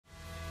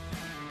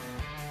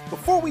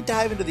Before we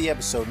dive into the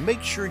episode,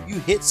 make sure you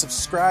hit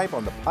subscribe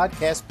on the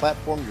podcast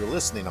platform you're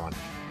listening on.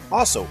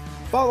 Also,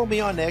 follow me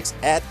on X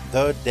at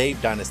The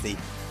Dave Dynasty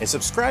and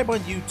subscribe on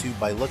YouTube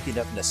by looking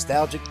up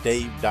Nostalgic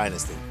Dave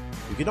Dynasty.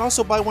 You can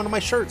also buy one of my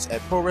shirts at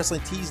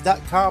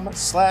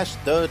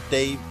ProWrestlingTees.com/The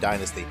Dave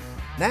Dynasty.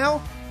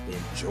 Now,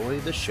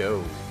 enjoy the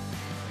show.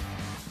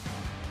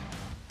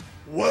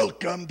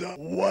 Welcome to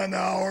 1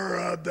 hour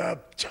of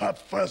the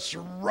toughest,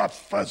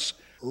 roughest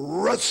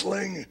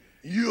wrestling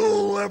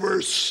you'll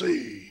ever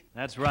see.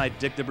 That's right,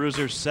 Dick the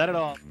Bruiser said it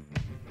all.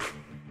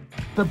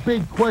 The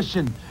big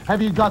question, have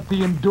you got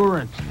the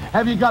endurance?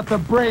 Have you got the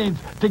brains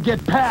to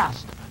get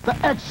past the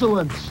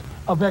excellence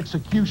of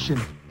execution?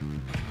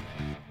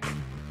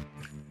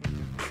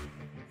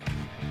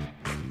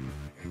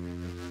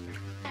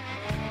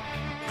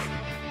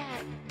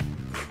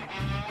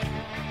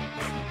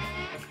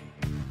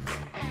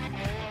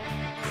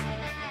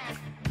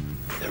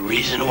 The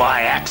reason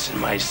why Axe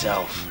and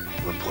myself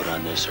were put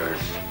on this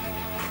earth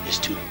is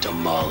to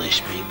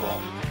demolish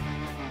people.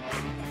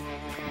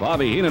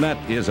 Bobby Heenan, that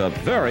is a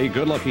very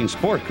good-looking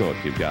sport coat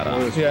you've got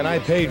on. Yeah, and I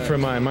paid for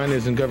mine. Mine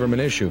isn't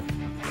government issue.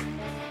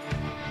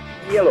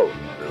 Hello,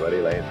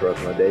 everybody. Lance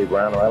Russell and Dave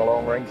Brown right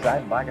along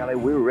ringside. By golly,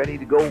 we're ready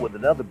to go with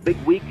another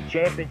big week of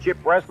championship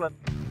wrestling.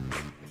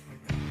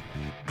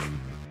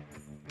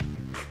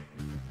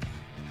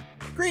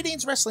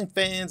 Greetings, wrestling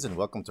fans, and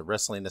welcome to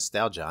Wrestling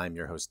Nostalgia. I'm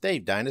your host,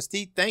 Dave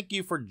Dynasty. Thank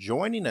you for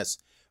joining us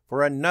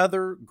for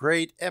another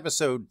great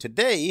episode.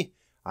 Today,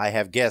 I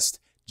have guest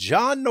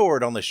John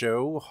Nord on the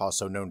show,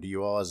 also known to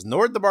you all as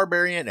Nord the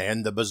Barbarian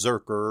and the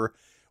Berzerker.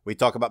 We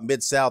talk about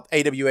Mid-South,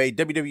 AWA,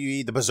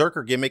 WWE, the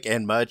Berzerker gimmick,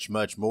 and much,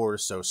 much more,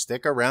 so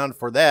stick around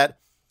for that.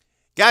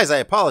 Guys, I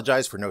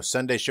apologize for no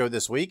Sunday show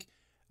this week.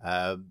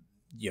 I've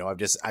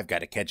got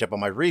to catch up on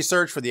my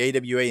research for the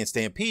AWA and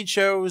Stampede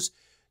shows,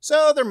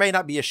 so there may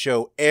not be a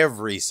show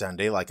every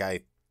Sunday like I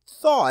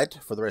thought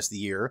for the rest of the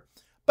year,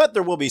 but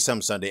there will be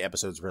some Sunday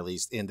episodes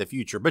released in the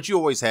future. But you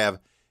always have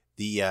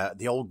the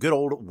good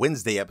old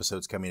Wednesday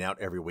episodes coming out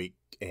every week,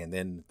 and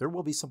then there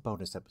will be some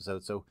bonus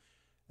episodes, so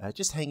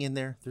just hang in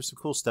there. There's some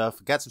cool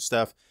stuff. Got some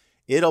stuff.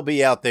 It'll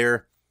be out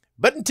there.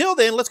 But until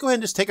then, let's go ahead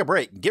and just take a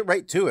break and get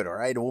right to it, all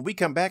right? And when we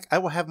come back, I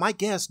will have my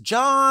guest,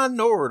 John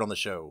Nord, on the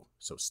show,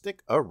 so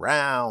stick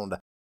around.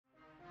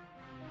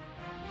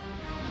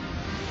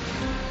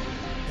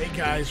 Hey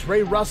guys,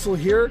 Ray Russell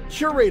here,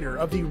 curator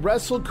of the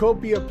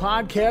WrestleCopia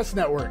Podcast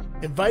Network,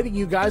 inviting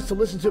you guys to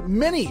listen to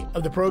many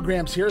of the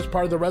programs here as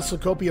part of the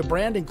WrestleCopia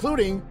brand,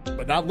 including,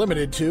 but not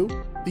limited to,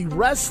 the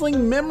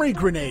Wrestling Memory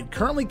Grenade,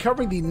 currently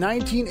covering the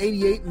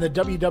 1988 and the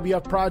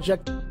WWF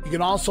project. You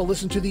can also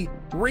listen to the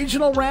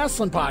Regional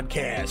Wrestling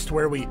Podcast,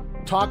 where we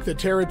talk the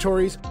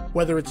territories,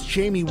 whether it's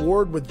Jamie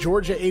Ward with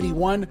Georgia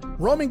 81,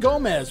 Roman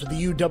Gomez with the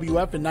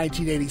UWF in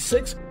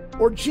 1986,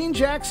 or Gene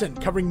Jackson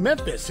covering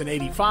Memphis in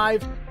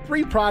 85.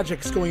 3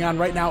 projects going on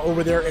right now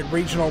over there at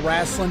Regional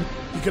Wrestling.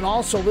 You can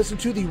also listen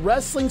to the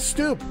Wrestling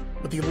Stoop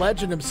with the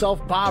legend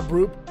himself, Bob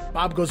Roop.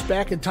 Bob goes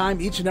back in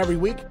time each and every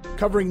week,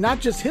 covering not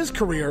just his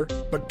career,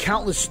 but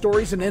countless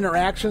stories and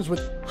interactions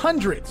with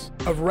hundreds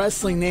of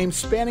wrestling names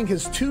spanning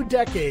his 2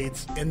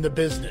 decades in the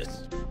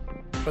business.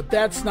 But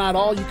that's not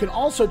all. You can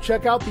also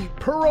check out the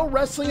Puro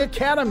Wrestling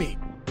Academy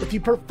with the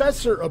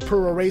professor of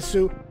Puro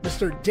Resu,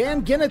 Mr.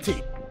 Dan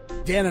Ginnity.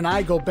 Dan and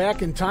I go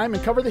back in time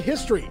and cover the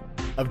history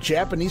of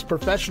Japanese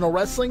professional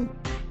wrestling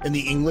in the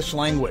English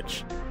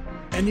language.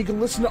 And you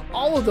can listen to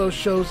all of those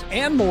shows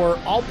and more,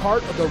 all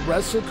part of the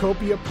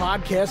WrestleCopia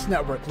Podcast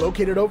Network,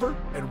 located over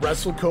at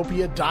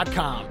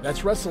WrestleCopia.com.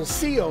 That's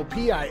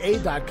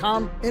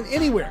WrestleCopia.com, and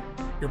anywhere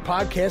your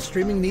podcast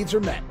streaming needs are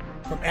met,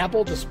 from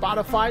Apple to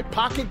Spotify,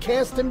 Pocket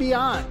Cast, and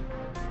beyond.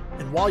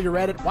 And while you're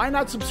at it, why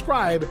not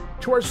subscribe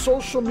to our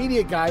social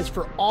media guys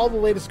for all the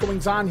latest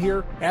goings on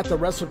here at the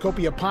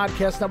WrestleCopia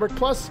Podcast Network.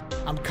 Plus,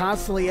 I'm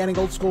constantly adding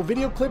old school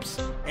video clips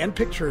and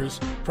pictures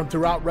from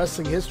throughout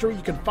wrestling history.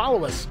 You can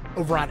follow us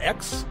over on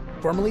X,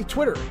 formerly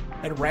Twitter,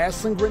 at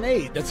Wrestling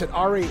Grenade. That's at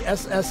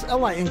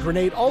RASSLIN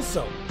Grenade.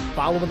 Also,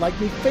 follow and like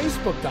me,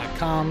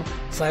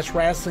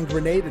 Facebook.com/Wrestling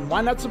Grenade. And why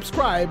not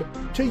subscribe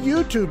to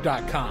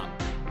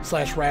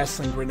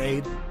YouTube.com/Wrestling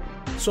Grenade.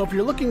 So if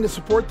you're looking to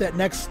support that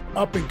next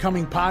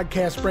up-and-coming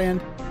podcast brand,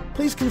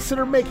 please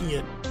consider making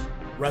it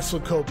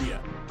WrestleCopia.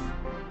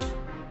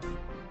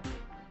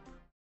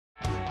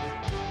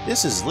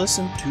 This is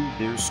Listen to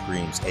Their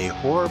Screams, a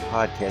horror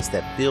podcast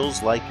that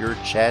feels like you're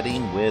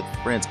chatting with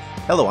friends.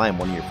 Hello, I am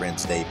one of your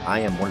friends, Dave. I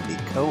am one of the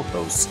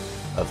co-hosts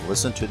of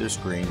Listen to Their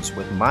Screams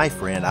with my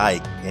friend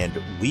Ike, and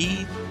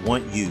we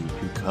want you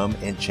to come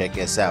and check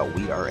us out.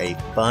 We are a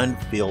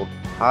fun-filled,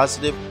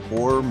 positive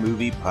horror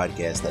movie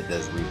podcast that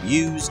does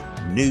reviews,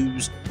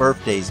 news,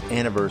 birthdays,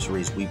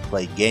 anniversaries. We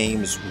play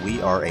games.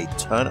 We are a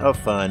ton of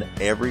fun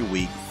every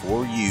week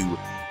for you,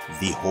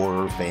 the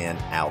horror fan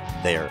out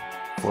there.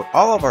 For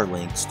all of our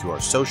links to our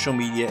social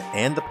media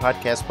and the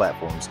podcast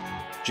platforms,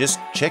 just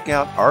check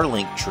out our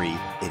link tree.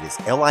 It is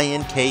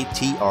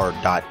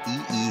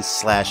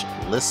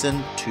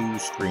linktr.ee/listen to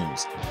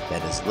streams.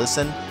 That is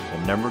listen, the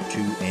number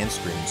 2, and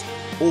streams.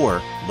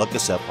 or look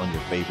us up on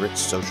your favorite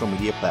social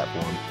media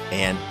platform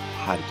and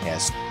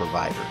podcast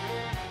provider.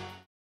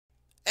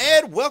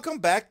 And welcome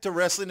back to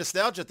Wrestling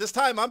Nostalgia. This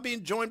time I'm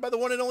being joined by the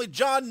one and only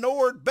John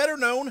Nord, better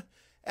known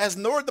as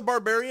Nord the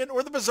Barbarian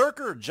or the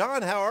Berzerker.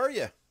 John, how are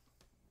you?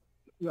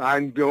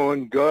 I'm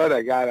doing good.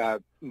 I got a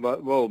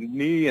little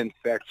knee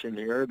infection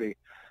here. They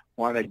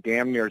want to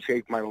damn near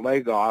take my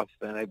leg off,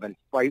 and I've been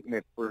fighting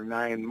it for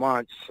 9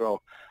 months.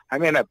 So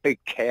I'm in a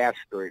big cast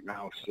right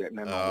now, sitting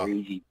in a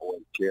lazy boy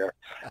chair.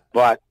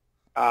 But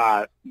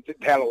had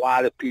a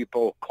lot of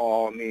people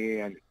call me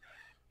and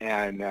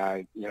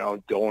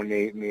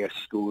donate me a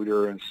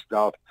scooter and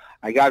stuff.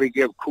 I got to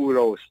give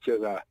kudos to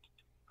the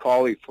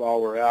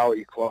Cauliflower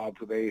Alley Club.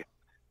 They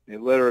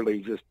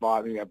literally just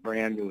bought me a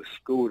brand new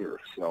scooter.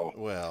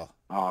 So,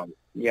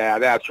 yeah,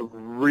 that's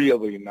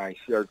really nice.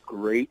 They're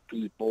great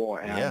people.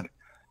 And,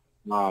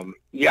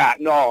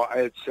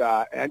 it's,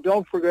 and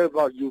don't forget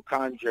about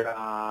Yukon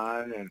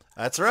John and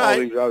that's right. all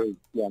these other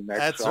gimmicks.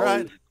 That's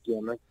right.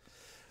 Gimmicks.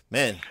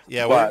 Man,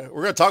 yeah, we're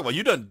going to talk about,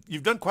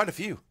 you've done quite a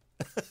few.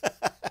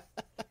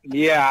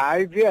 Yeah,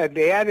 I did.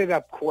 They added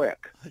up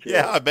quick.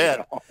 Yeah, I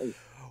bet.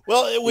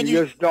 Well, when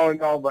you just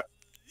don't know, but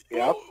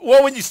yep.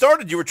 Well, when you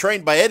started, you were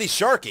trained by Eddie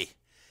Sharkey,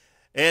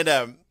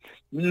 and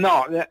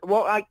not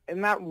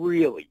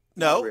really.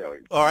 No, not really.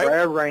 All right.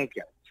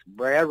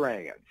 Brad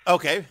Rankins.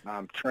 Okay.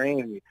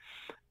 Trained me.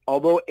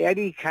 Although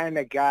Eddie kind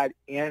of got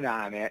in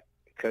on it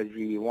because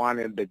he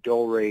wanted the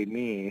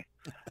do-re-mi,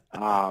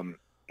 and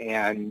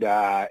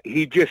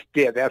he just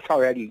did. That's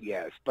how Eddie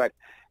is. But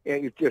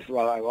it's just,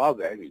 I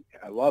love Eddie.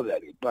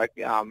 But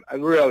it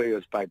really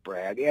was by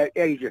Brad.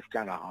 Eddie just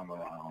kind of hung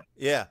around.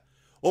 Yeah.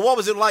 Well, what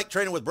was it like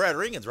training with Brad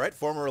Rankins, right?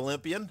 Former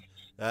Olympian,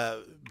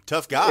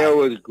 tough guy. It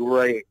was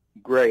great.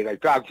 I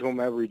talk to him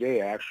every day,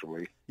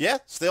 actually. Yeah,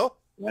 still?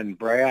 And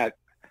Brad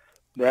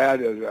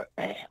is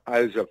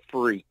a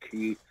freak.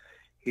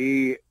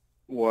 He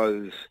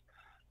was,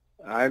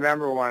 I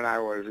remember when I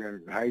was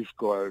in high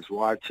school, I was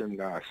watching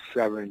the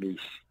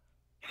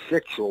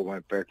 76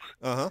 Olympics.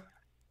 Uh-huh.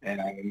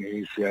 And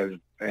he says,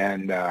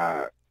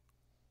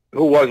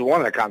 who was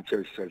one of the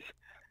commentators says,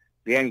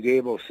 Dan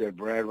Gable said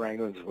Brad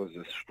Rankins was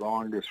the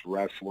strongest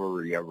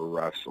wrestler he ever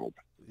wrestled,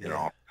 you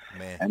know.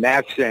 Man. And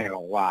that's saying a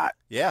lot.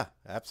 Yeah,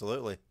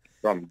 absolutely.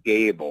 From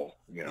Gable,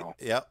 you know.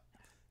 Yep.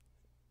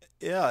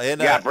 Yeah,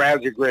 and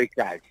Brad's a great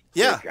guy.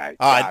 Great guy.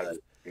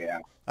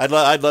 I'd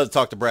love to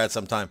talk to Brad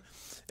sometime,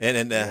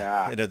 and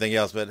everything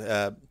else. But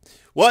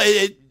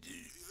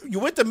you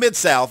went to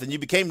Mid-South and you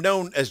became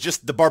known as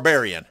just the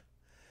Barbarian,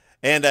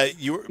 and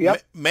you were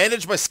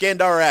managed by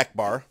Skandar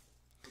Akbar.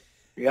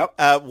 Yep.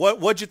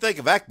 What'd you think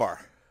of Akbar?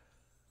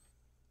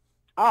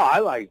 Oh, I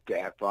liked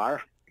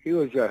Akbar. He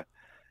was a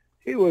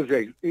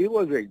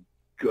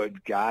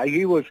good guy.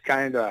 He was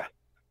kind of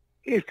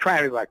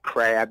a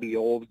crabby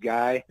old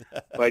guy,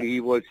 but he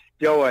was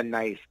still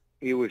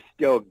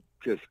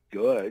just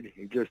good.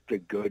 He's just a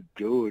good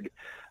dude.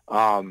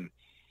 But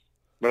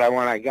when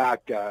I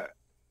got to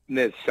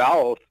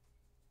Mid-South,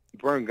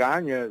 Vern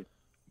Gagne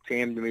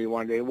came to me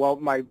one day.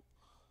 Well,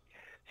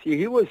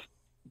 he was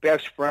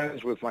best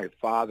friends with my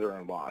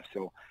father-in-law.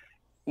 So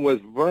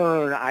with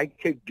Vern, I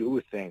could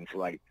do things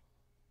like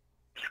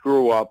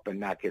screw up and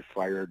not get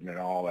fired and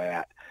all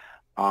that.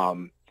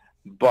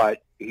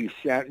 But he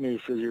sent me,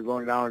 he says, you're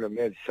going down to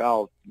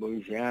Mid-South,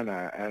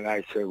 Louisiana. And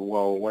I said,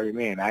 well, what do you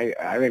mean? I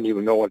didn't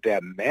even know what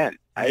that meant.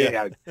 I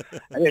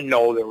didn't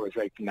know there was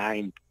like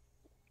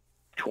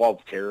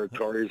 12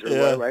 territories or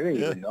whatever. I didn't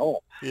even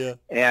know. Yeah.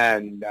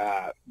 And,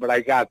 but I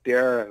got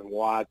there and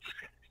Watts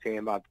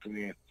came up to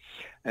me.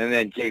 And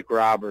then Jake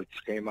Roberts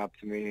came up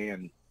to me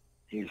and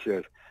he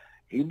says,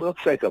 he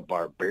looks like a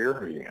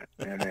barbarian.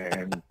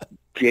 And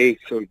Jake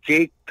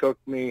took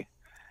me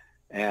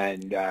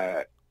and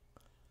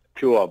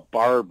to a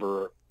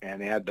barber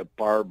and had the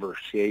barber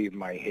shave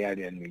my head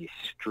in these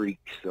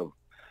streaks of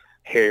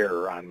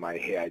hair on my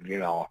head, you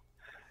know.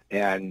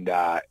 And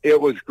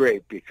it was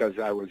great because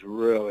I was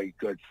really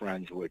good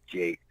friends with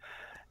Jake.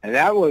 And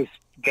that was,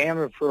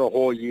 damn it, for a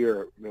whole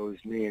year. It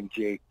was me and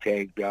Jake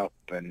tagged up,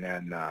 and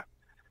then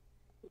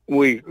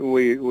we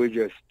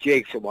just,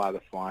 Jake's a lot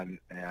of fun.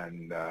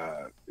 And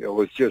it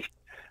was just,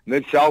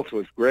 Mid-South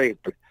was great.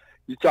 But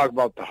you talk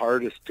about the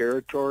hardest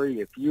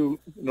territory. If you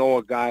know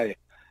a guy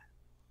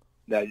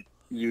that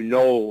you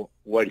know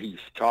what he's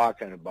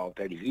talking about,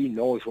 that he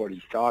knows what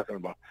he's talking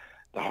about,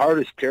 the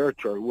hardest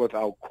territory,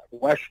 without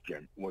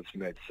question, was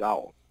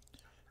Mid-South.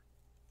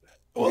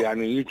 Well, I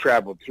mean, you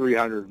traveled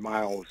 300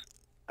 miles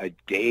a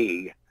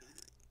day,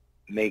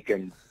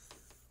 making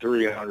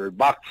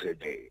 $300 a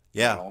day.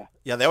 Yeah, you know?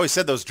 Yeah. They always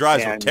said those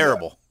drives were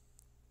terrible.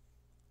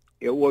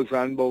 It was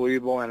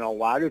unbelievable, and a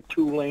lot of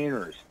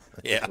two-laners.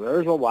 Yeah,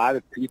 there's a lot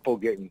of people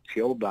getting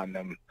killed on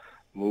them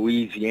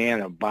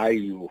Louisiana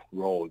bayou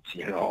roads,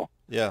 you know.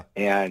 Yeah,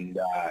 and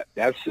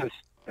that's just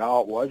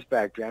how it was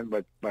back then.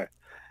 But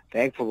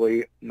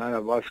thankfully, none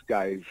of us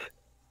guys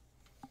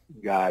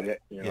got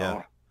it, you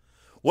know.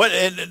 What?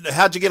 And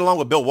how'd you get along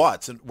with Bill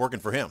Watts and working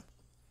for him?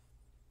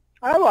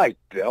 I like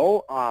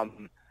Bill.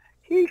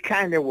 He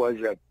kind of was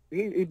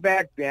he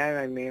back then,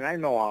 I mean, I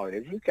know how it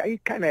is. He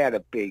kind of had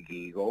a big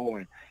ego,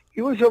 and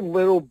he was a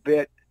little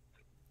bit,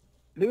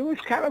 he was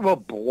kind of a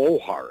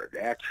blowhard,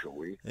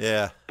 actually.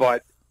 Yeah.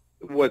 But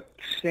with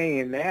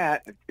saying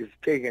that is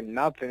taking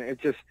nothing.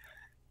 It just,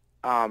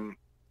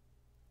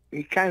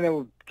 he kind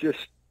of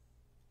just,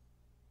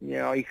 you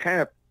know,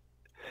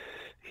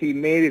 he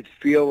made it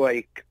feel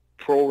like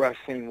pro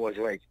wrestling was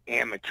like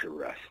amateur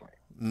wrestling.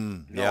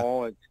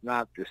 No, it's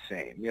not the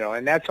same, you know,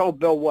 and that's how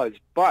Bill was.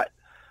 But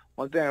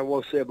one thing I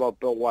will say about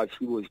Bill Watts,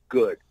 he was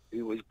good.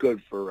 He was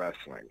good for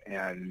wrestling,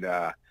 and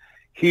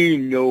he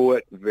knew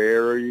it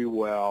very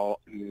well.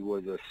 He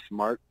was a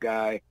smart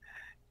guy,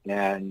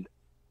 and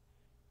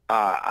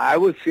I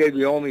would say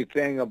the only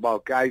thing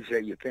about guys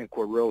that you think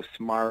were real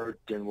smart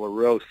and were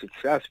real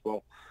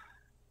successful,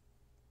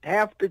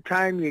 half the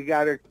time you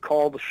got to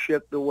call the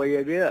shit the way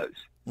it is.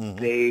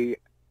 They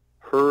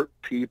hurt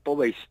people.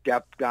 They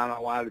stepped on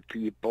a lot of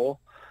people.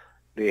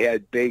 They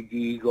had big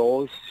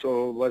egos.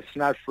 So let's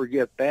not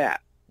forget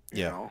that.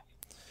 You know,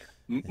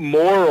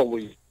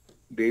 morally,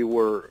 they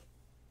were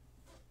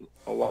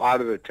a lot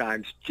of the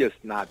times just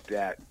not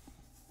that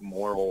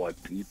moral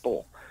of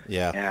people.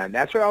 Yeah. And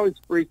that's what always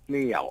freaked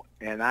me out.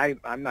 And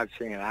I'm not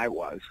saying I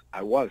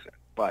wasn't,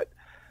 but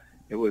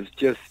it was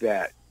just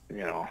that,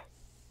 you know,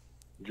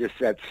 just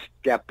that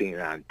stepping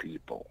on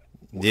people.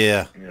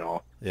 Yeah. You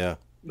know. Yeah.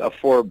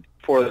 For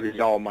the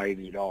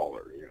almighty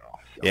dollar, you know.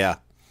 So. Yeah.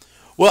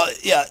 Well,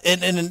 yeah,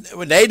 and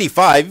in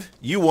 '85,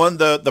 you won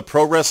the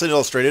Pro Wrestling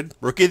Illustrated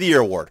Rookie of the Year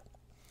award.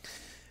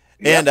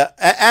 And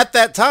at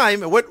that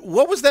time, what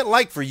was that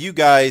like for you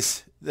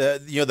guys?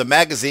 The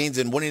magazines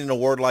and winning an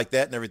award like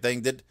that and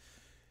everything. Did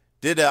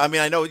I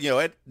mean, I know, you know,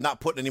 it not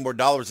putting any more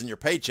dollars in your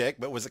paycheck,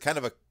 but was it kind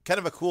of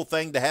a cool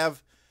thing to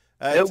have?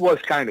 It was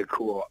kind of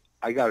cool.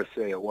 I got to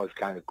say, it was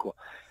kind of cool.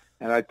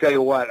 And I tell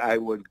you what, I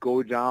would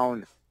go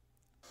down.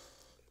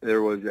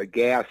 There was a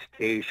gas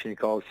station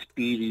called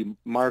Speedy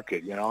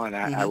Market, you know, and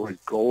I would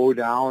go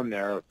down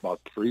there about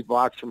 3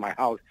 blocks from my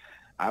house.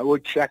 I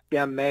would check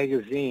them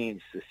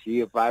magazines to see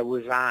if I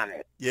was on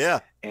it. Yeah.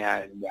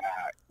 And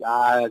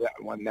God,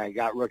 when I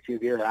got Rookie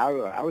of the Year,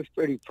 I was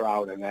pretty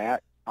proud of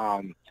that.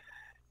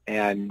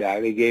 And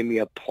they gave me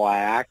a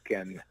plaque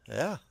and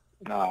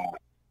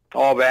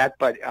all that.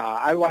 But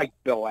I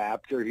liked Bill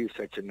Apter. He's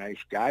such a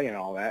nice guy and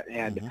all that.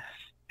 And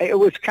it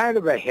was kind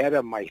of ahead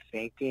of my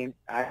thinking.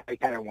 I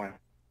kind of went,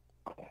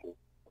 oh,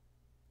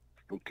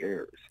 who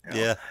cares? You know?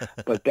 Yeah.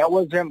 But it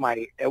wasn't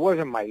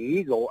my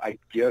ego. I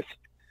just,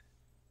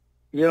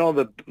 you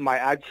know,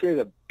 I'd say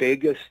the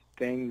biggest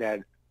thing that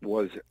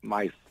was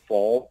my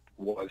fault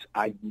was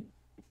and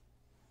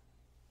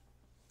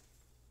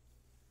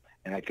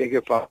I think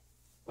if I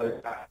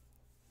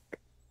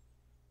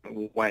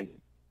went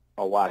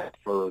a lot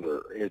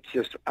further, it's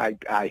just I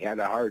had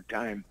a hard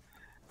time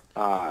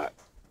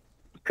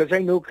because I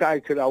knew I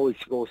could always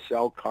go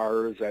sell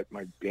cars at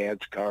my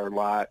dad's car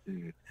lot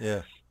and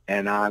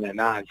on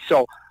and on.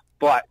 So,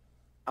 but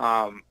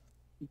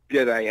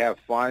did I have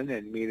fun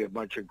and meet a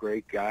bunch of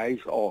great guys?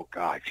 Oh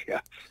God,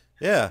 yeah.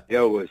 Yeah. It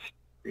was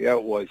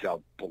a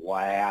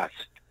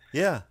blast.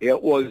 Yeah.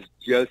 It was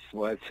just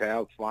let's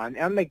have fun.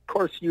 And of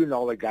course, you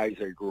know the guys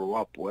I grew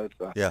up with.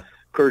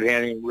 Kurt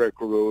Hennig, Rick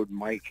Rude,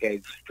 Mike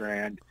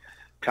Hagstrand,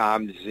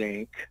 Tom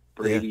Zink,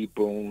 Brady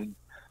Boone.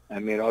 I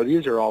mean,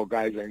 these are all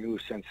guys I knew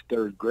since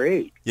 3rd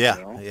grade. Yeah.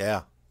 You know?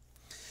 Yeah.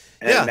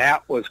 And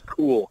that was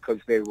cool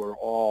because they were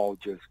all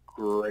just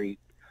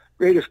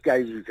greatest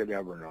guys you could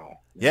ever know.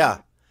 Yeah.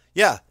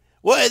 Yeah.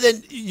 Well, and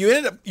then you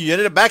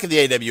ended up back in the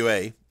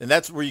AWA, and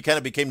that's where you kind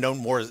of became known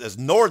more as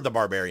Nord the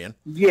Barbarian.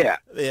 Yeah.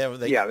 Yeah.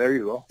 There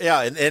you go.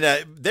 Yeah, and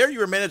there you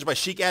were managed by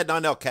Sheik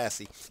Adnan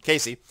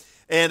al-Kaissie,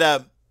 and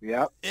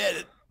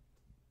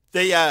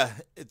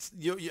it's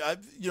you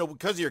know,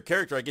 because of your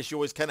character, I guess you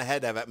always kind of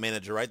had to have that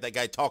manager, right? That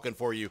guy talking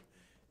for you,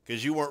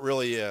 because you weren't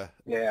really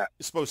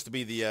supposed to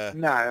be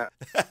the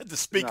the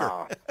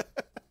speaker.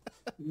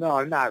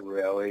 No, not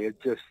really.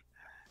 It just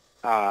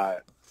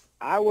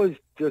I was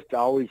just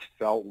always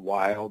felt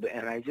wild,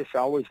 and I just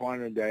always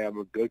wanted to have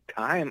a good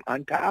time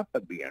on top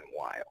of being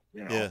wild,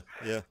 you know.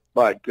 Yeah.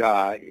 But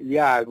we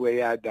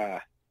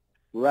had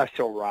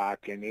Wrestle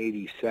Rock in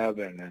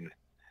 '87, and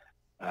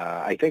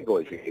I think it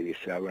was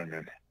 '87,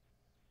 and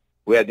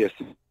we had this.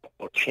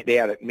 They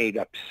had made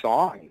up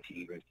songs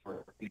even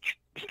for each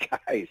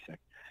guys. And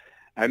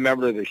I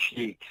remember the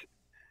Sheik's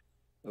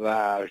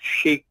a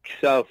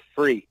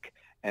freak,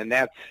 and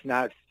that's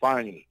not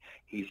funny.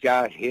 He's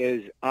got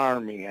his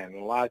army and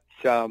lots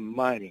of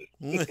money.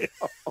 You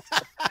know?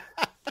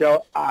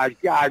 So,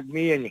 God,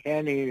 me and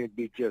Henny would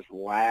be just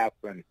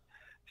laughing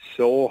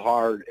so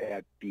hard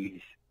at these,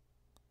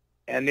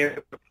 and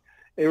it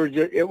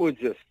was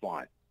just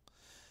fun.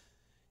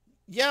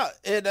 Yeah,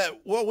 and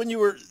well, when you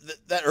were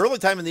that early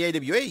time in the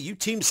AWA, you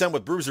teamed some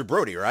with Bruiser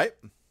Brody, right?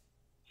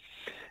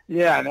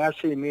 Yeah, and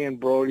actually, me and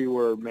Brody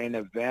were main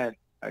event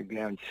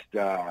against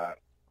Greg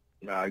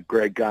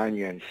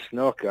Gagne and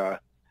Snuka.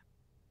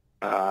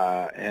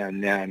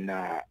 And then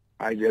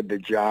I did the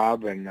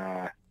job, and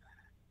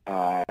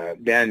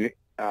then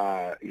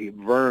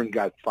Vern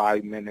got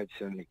 5 minutes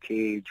in the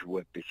cage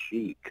with the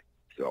Sheik.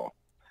 So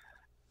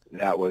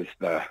that was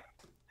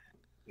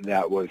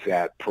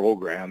that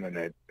program. And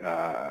it,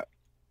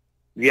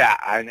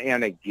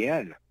 and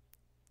again,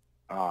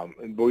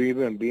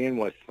 even being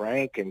with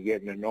Frank and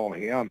getting to know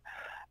him,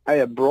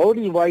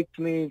 Brody liked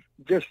me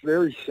just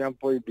very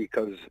simply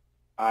because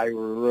I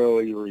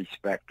really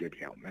respected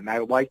him. And I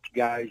liked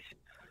guys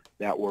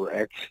that were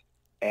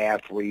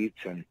ex-athletes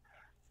and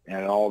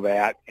all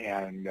that.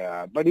 And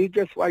but he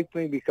just liked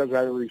me because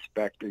I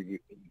respected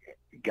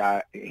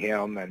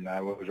him, and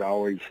I was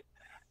always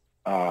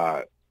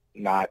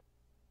not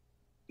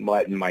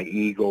letting my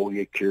ego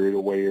get carried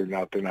away or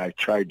nothing. I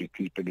tried to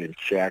keep it in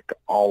check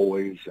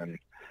always, and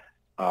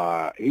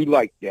he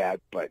liked that.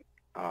 But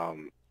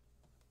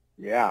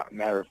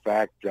matter of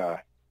fact,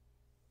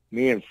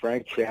 me and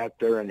Frank sat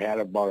there and had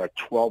about a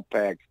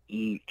 12-pack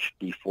each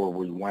before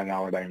we went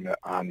out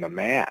on the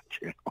match.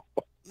 You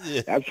know?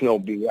 Yeah. That's no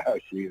BS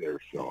either.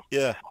 So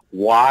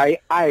why,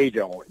 I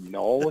don't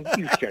know.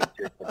 You shouldn't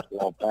drink a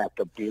 12-pack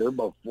of beer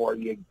before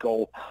you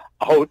go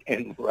out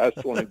and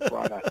wrestle in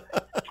front of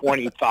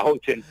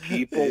 20,000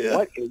 people. Yeah.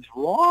 What is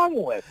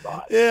wrong with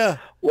us? Yeah.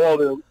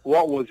 Well,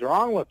 what was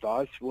wrong with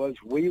us was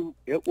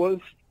it was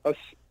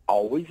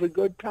always a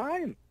good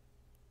time.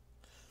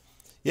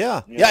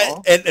 Yeah. You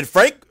know? And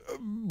Frank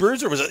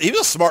Berzerker was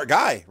a smart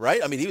guy,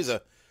 right? I mean, he was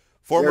a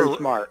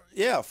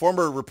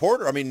former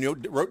reporter. I mean,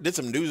 did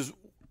some news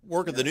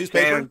work at the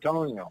newspaper. San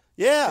Antonio.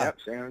 Yeah. Yep,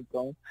 San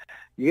Antonio.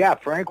 Yeah,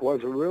 Frank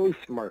was a really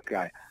smart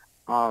guy.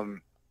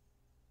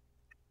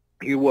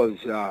 He was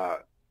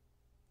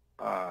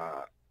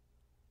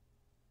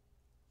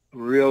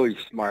really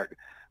smart.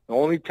 The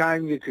only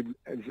time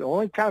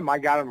I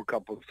got him a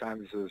couple of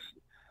times was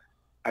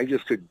I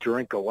just could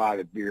drink a lot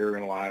of beer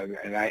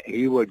and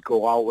he would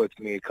go out with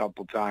me a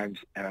couple times,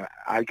 and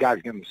I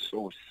got him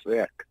so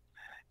sick.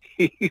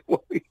 He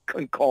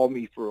couldn't call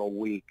me for a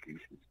week. He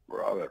says,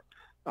 brother,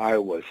 I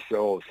was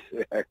so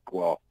sick.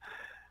 Well,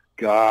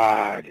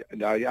 God,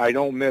 I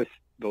don't miss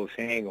those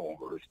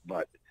hangovers,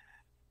 but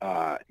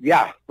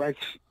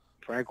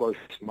Frank was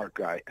a smart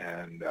guy,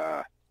 and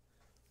a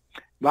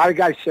lot of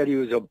guys said he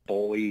was a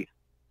bully.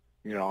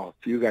 You know, a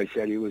few guys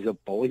said he was a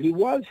bully. He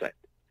wasn't.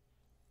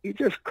 He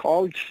just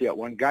called shit.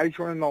 When guys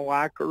were in the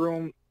locker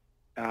room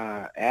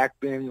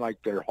acting like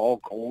they're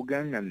Hulk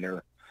Hogan and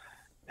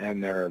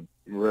they're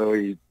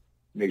really,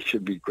 they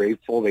should be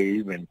grateful they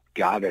even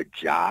got a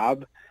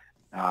job.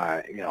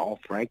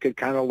 Frank could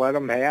kind of let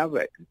them have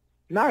it.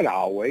 Not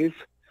always,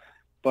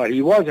 but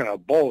he wasn't a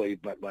bully.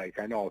 But like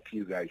I know a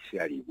few guys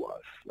said he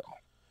was. So.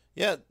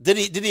 Yeah. Did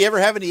he ever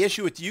have any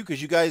issue with you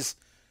because you guys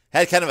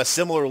had kind of a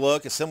similar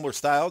look, a similar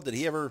style? Did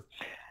he ever?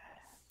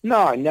 No,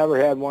 I never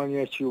had one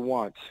issue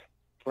once.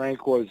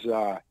 Frank was,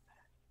 I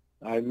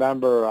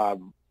remember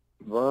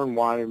Vern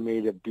wanted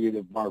me to be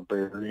the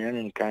Barbarian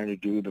and kind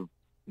of do the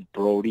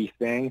Brody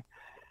thing.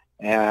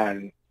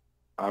 And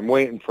I'm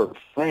waiting for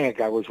Frank.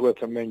 I was with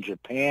him in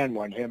Japan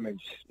when him and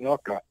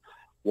Snuka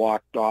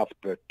walked off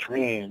the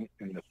train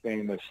in the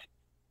famous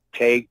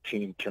tag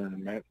team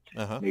tournament.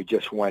 Uh-huh. They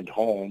just went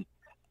home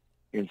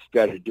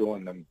instead of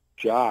doing the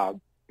job.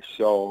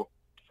 So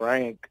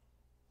Frank,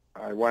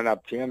 I went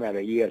up to him at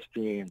an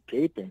ESPN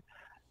taping.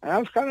 And I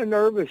was kind of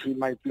nervous he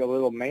might be a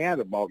little mad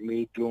about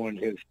me doing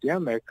his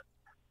gimmick.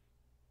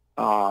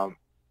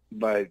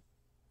 But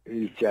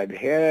he said,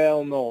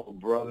 hell no,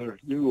 brother.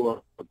 You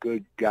are a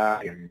good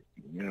guy. And,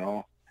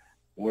 you're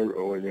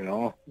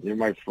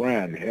my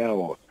friend.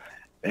 Hell,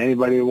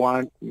 anybody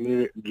want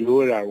me to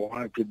do it, I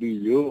want it to be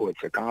you.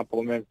 It's a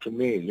compliment to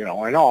me,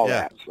 and all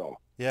that. So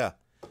Yeah.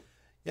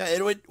 Yeah,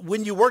 and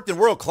when you worked in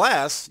World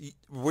Class,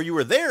 where you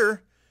were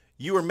there,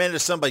 you were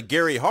managed by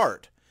Gary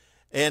Hart.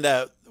 And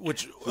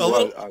which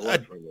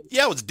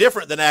it was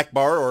different than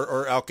Akbar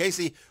or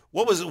al-Kaissie.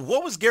 What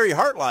was Gary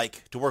Hart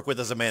like to work with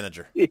as a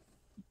manager? He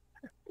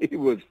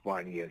was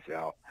funny as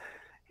hell.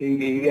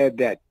 He had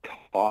that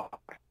talk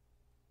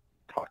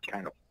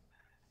kind of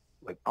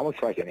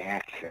almost like an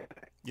accent.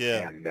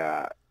 Yeah. And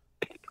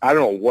I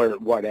don't know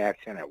what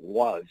accent it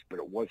was, but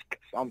it was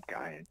some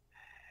kind.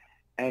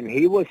 And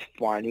he was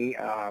funny.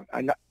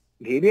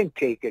 He didn't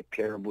take it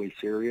terribly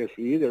serious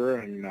either.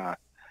 And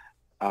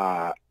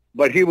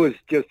but he was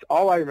just,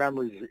 all I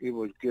remember is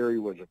Gary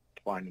was a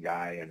fun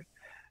guy,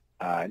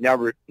 and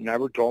never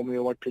told me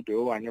what to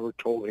do. I never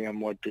told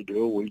him what to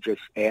do. We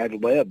just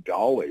ad-libbed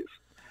always.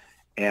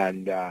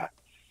 And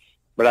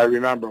but I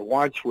remember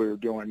once we were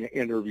doing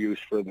interviews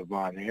for the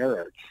Von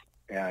Erichs,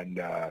 and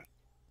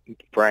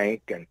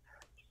Frank and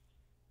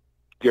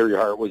Gary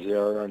Hart was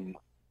there, and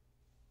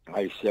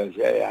I says,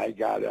 hey,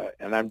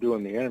 and I'm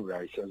doing the interview.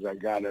 I says, I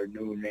got a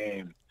new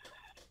name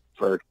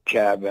for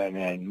Kevin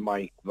and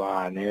Mike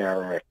Von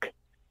Erich.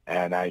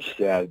 And I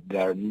said,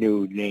 their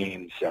new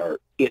names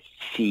are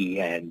Itsy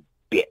and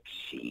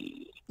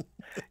Bitsy.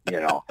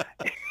 And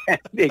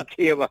they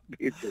came up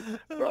and said,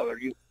 brother,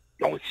 you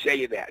don't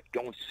say that.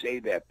 Don't say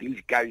that.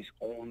 These guys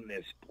own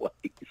this place.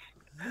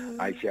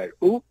 I said,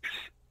 oops.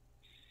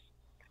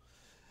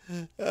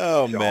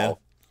 Oh, man.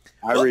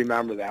 I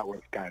remember that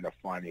was kind of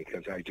funny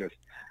because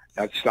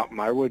that's something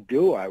I would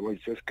do. I was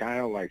just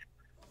kind of like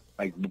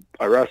I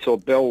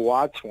wrestled Bill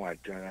Watts once,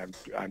 and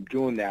I'm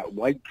doing that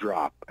leg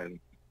drop and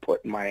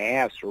putting my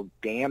ass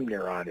damn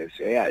near on his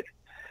head.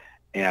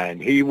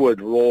 And he would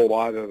roll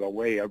out of the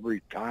way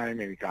every time,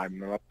 and he'd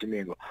come up to me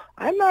and go,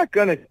 "I'm not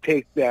going to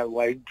take that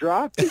leg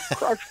drop. It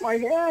crushed my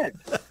head."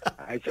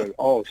 I said,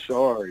 "Oh,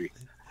 sorry.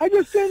 I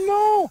just didn't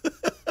know."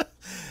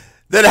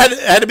 That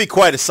had to be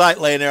quite a sight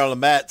laying there on the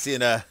mat,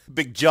 seeing a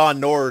big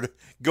John Nord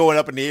going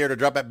up in the air to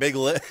drop that big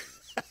leg.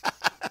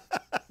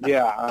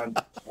 Yeah,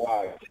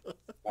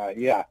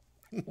 yeah.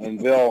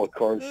 And Bill, of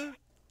course,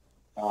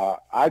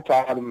 I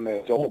thought him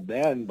as old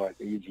then, but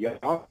he's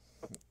young.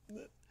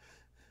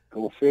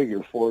 Go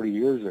figure, 40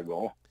 years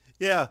ago.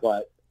 Yeah.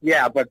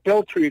 But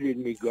Bill treated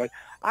me good.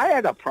 I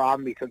had a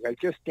problem because I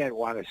just didn't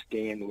want to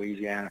stay in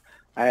Louisiana.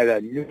 I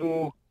had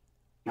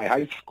my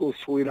high school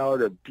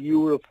sweetheart, a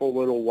beautiful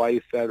little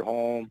wife at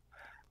home.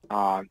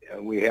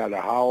 We had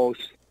a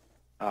house,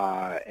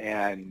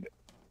 and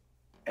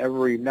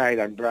every night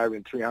I'm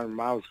driving 300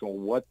 miles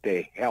going, what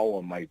the hell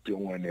am I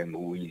doing in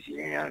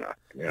Louisiana?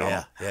 You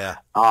know? Yeah.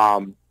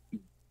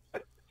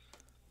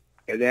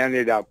 It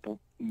ended up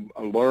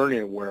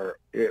learning where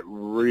it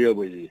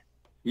really,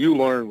 you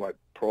learn what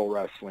pro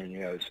wrestling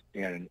is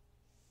in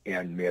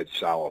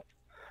Mid-South.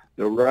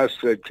 The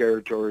rest of the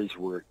territories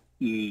were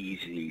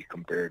easy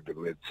compared to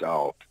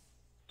Mid-South,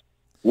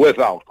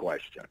 without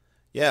question.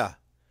 Yeah.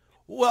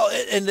 Well,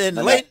 and then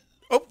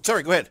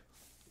sorry, go ahead.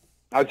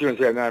 I was going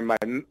to say,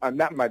 I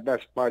met my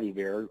best buddy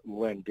there,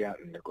 Lynn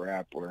Denton, the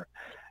grappler,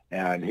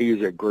 and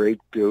he's a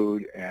great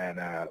dude and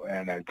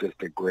just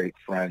a great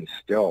friend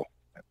still.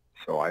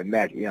 So I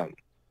met him.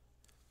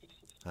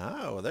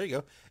 Oh, well, there you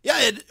go. Yeah,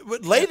 and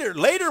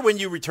later when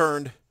you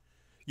returned,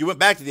 you went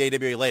back to the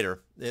AWA later,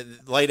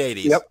 late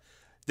 80s. Yep.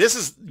 This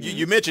is,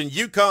 you mentioned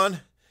Yukon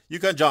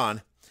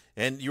John,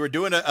 and you were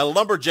doing a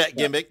lumberjack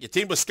gimmick. You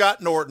teamed with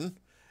Scott Norton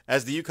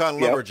as the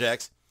Yukon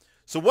Lumberjacks.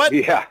 So what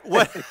made,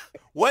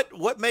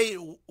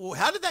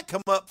 how did that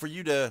come up for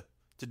you to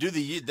do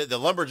the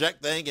lumberjack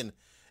thing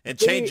and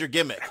change your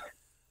gimmick?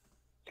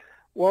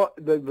 Well,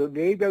 the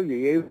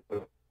AWA,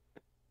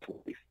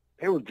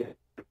 they were just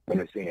in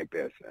the same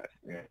business.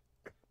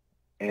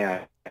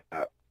 And,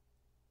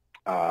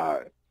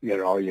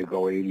 you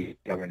go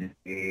 87,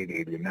 88,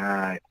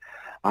 89.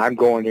 I'm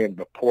going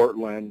into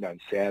Portland on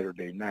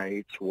Saturday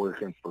nights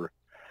working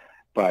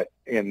but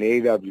in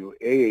the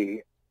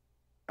AWA,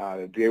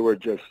 they were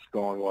just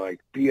going like,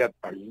 you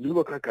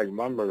look like I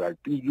remember,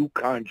 like, be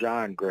Yukon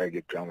John, Greg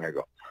would tell me. I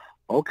go,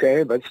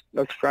 okay, let's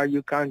try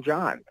Yukon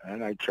John.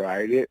 And I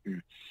tried it,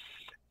 and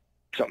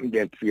something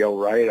didn't feel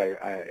right.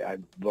 I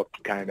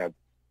looked kind of,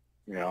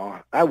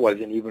 I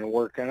wasn't even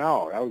working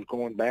out. I was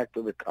going back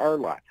to the car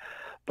lot.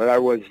 But I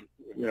was,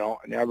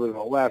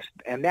 nevertheless,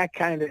 and that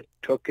kind of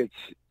took its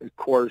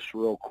course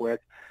real quick.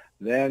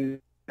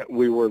 Then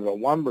we were the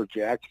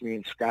Lumberjacks, me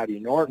and Scotty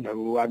Norton,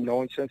 who I've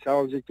known since I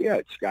was a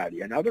kid.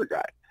 Scotty, another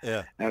guy.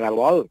 Yeah. And I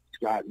love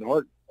Scott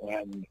Norton.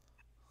 And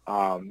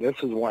this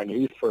is when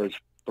he first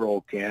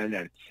broke in,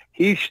 and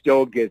he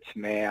still gets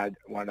mad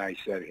when I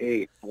said,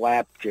 "Hey,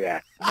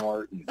 Flapjack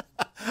Norton."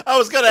 I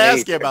was going to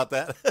ask you about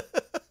that.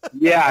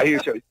 Yeah, he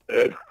said,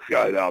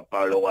 "Shut up,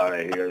 I don't want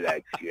to hear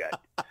that shit."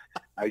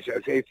 I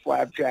said, "Hey,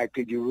 Flapjack,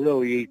 did you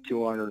really eat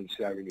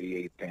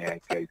 278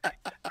 pancakes?"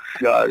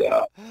 Shut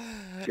up.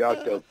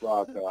 Shut the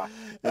fuck up.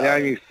 And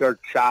then you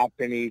start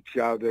chopping each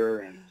other,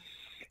 and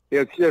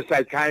it's just,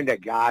 I kind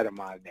of got him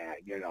on that,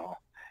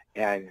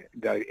 And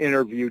the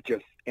interview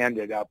just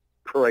ended up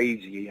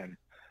crazy,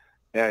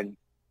 and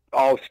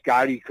all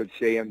Scotty could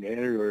say in the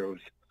interview was,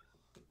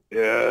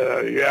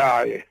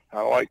 "Yeah,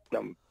 I like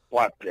them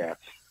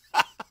Flapjacks."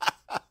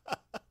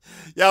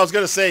 Yeah, I was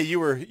going to say you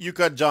were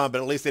Yukon John,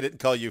 but at least they didn't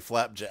call you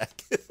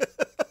Flapjack.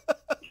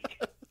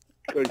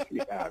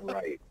 Yeah,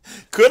 right.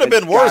 Could have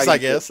been worse, I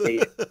guess.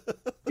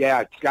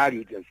 Yeah,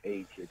 Scotty just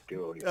hates it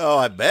too. Oh,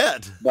 I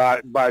bet.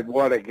 But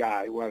what a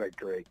guy! What a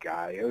great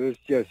guy! It was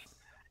just.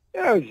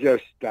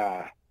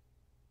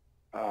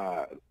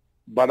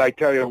 But I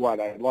tell you what,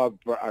 I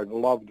loved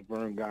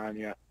Vern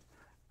Gagne.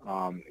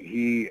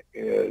 He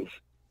has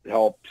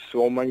helped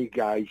so many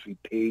guys. He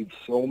paid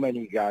so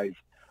many guys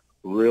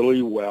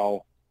really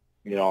well.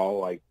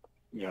 Heenan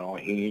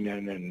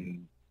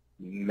and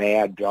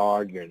Mad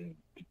Dog and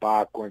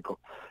Bockwinkel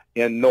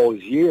in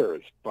those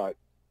years. But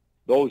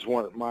those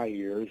weren't my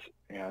years.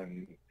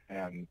 And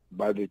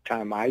by the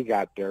time I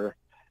got there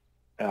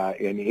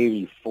in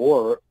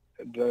 '84,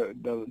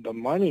 the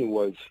money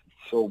was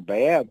so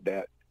bad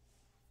that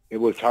it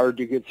was hard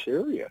to get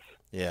serious.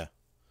 Yeah.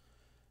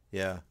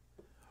 Yeah.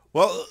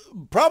 Well,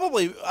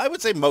 probably, I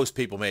would say most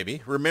people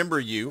maybe remember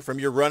you from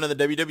your run in the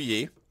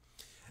WWE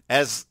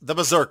as the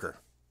Berzerker.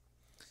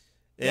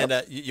 And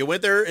you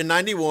went there in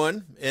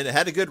 '91 and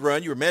had a good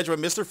run. You were managed by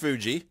Mr.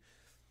 Fuji.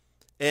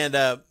 And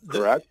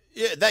correct.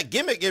 That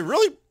gimmick, it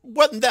really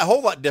wasn't that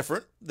whole lot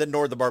different than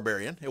Nord the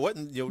Barbarian. It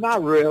wasn't.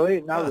 Not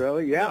really.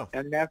 Yeah. No.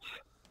 And that's,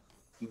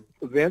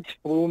 Vince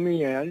flew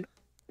me in,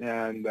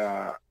 and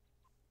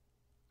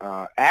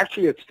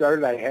actually, it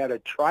started, I had a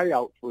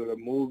tryout for the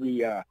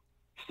movie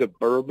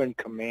Suburban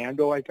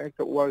Commando, I think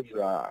it was.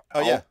 Oh,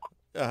 yeah.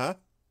 Uh-huh.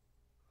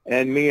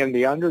 And me and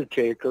The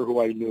Undertaker,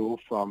 who I knew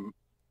from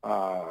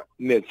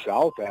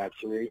Mid-South,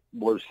 actually,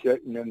 were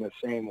sitting in the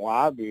same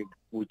lobby.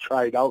 We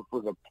tried out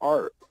for the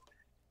part,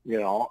 you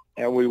know,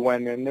 and we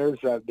went in.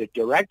 The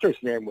director's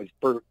name was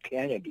Burt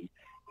Kennedy.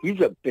 He's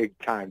a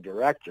big-time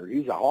director.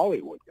 He's a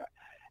Hollywood guy.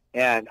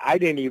 And I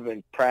didn't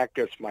even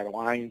practice my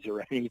lines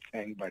or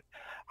anything, but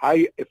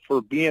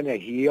for being a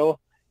heel,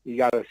 you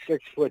got a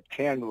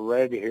 6'10"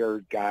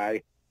 red-haired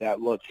guy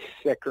that looks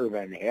sicker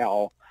than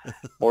hell,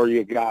 or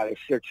you got a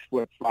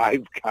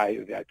 6'5" guy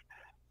that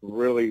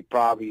really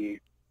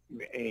probably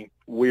ain't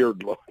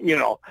weird, you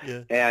know.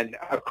 Yeah. And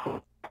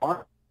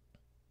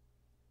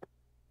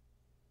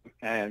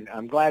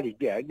I'm glad he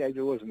did.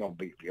 There was no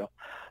big deal,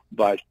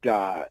 but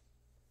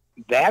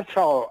that's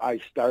how I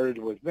started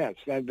with Vince.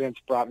 Then Vince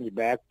brought me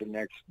back the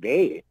next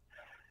day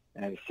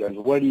and says,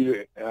 "What do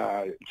you,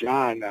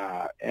 John?"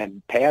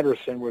 And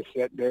Patterson was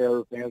sitting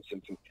there, Vince,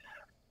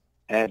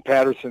 and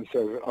Patterson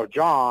says, "Oh,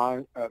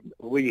 John,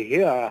 we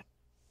hear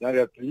that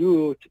if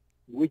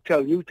we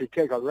tell you to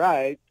take a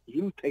right,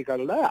 you take a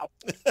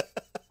left."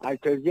 I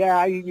said, "Yeah,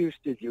 I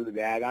used to do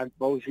that.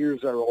 Those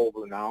years are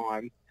over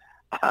now.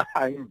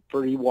 I'm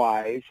pretty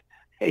wise."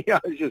 I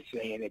was just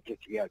saying it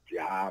just to get a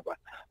job.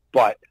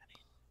 But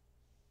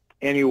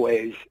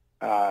anyways,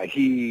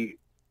 he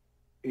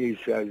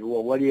says,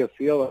 "Well, what do you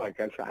feel like?"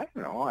 I said, "I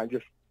don't know. I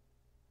just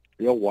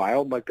feel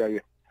wild, like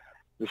I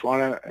just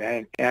want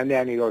to." And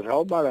then he goes,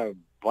 "How about a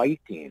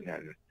Viking?"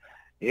 And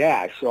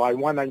yeah, so I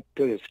went into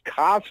this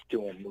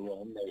costume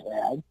room they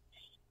had.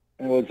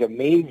 And it was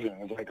amazing.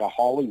 It was like a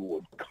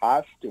Hollywood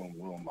costume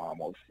room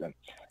almost, and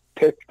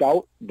picked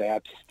out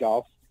that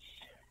stuff.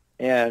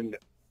 And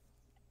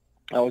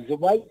I was a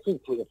Viking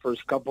for the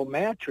first couple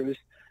matches,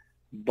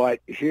 but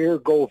here,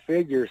 go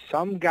figure,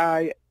 some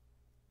guy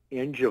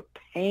in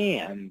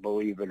Japan,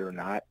 believe it or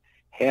not,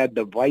 had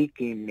the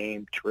Viking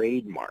name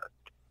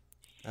trademarked.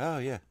 Oh,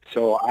 yeah.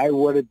 So I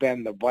would have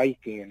been the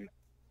Viking,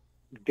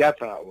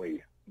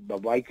 definitely the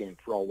Viking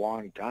for a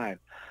long time.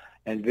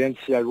 And Vince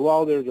said,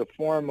 "Well, there's a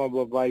form of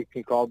a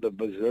Viking called the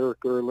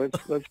Berzerker.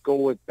 Let's go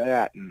with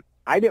that." And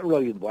I didn't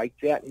really like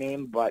that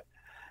name, but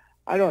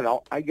I don't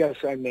know. I guess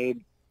I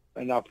made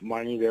enough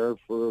money there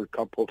for a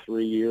couple,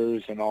 3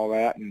 years and all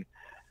that. And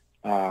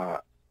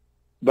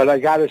but I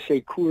got to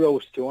say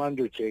kudos to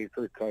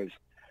Undertaker, because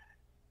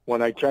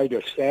when I tried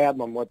to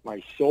stab him with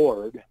my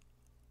sword,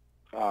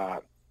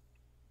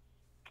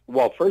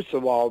 well, first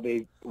of all,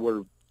 they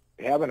were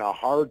having a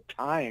hard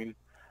time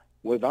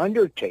with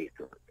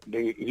Undertaker.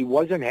 He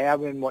wasn't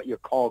having what you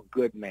call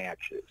good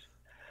matches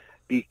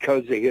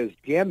because of his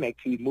gimmick.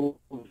 He moved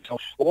so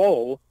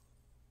slow.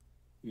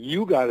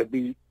 You got to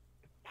be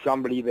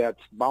somebody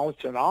that's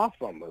bouncing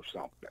off him or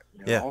something,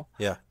 you know?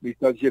 Yeah.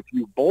 Because if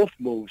you both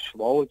move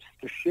slow, it's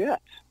the shit.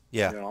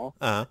 Yeah. You know?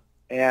 Uh-huh.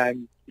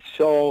 And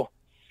so,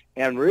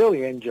 and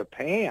really in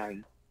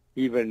Japan,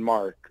 even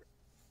Mark,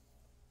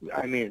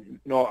 I mean,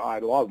 no, I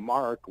love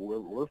Mark.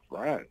 We're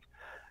friends.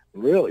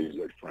 Really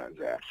good friends,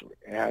 actually.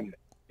 And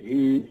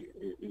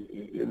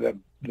the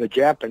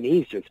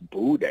Japanese just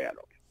booed at him.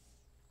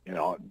 You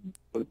know,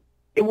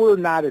 they were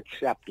not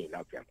accepting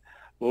of him.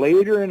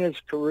 Later in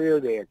his career,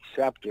 they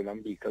accepted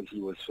him because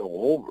he was so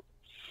over.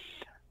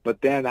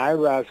 But then I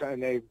wrestled,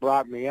 and they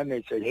brought me in.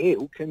 They said, "Hey,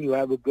 who can you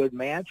have a good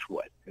match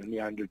with?" And the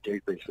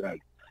Undertaker said,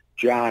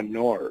 "John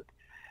Nord."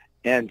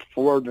 And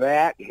for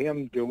that,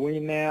 him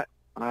doing that,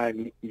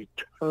 I'm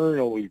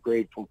eternally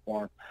grateful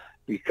for him,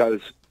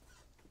 because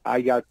I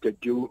got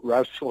to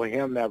wrestle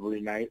him every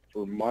night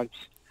for months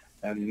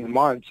and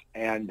months,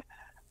 and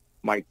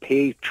my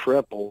pay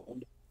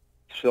tripled.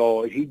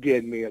 So he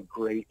did me a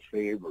great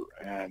favor,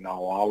 and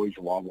I'll always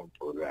love him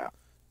for that.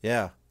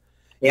 Yeah.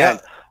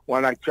 And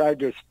when I tried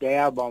to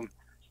stab him,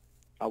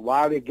 a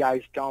lot of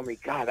guys tell me,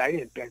 "God, I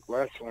didn't think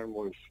wrestling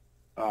was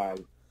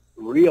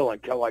real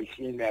until I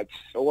seen that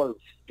sword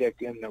stick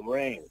in the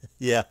ring."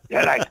 Yeah.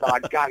 Then I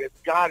thought, God,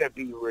 it's got to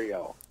be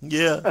real.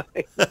 Yeah.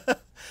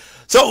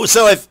 So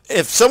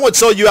if someone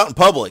saw you out in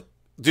public,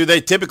 do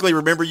they typically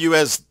remember you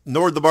as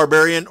Nord the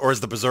Barbarian or as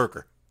the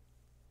Berzerker?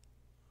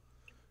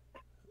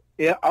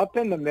 Yeah, up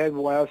in the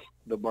Midwest,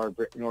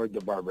 Nord the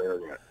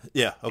Barbarian.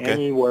 Yeah, okay.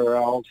 Anywhere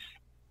else,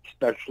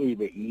 especially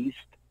the East,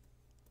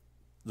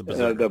 the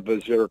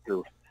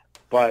Berzerker.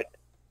 But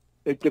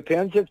it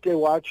depends if they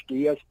watched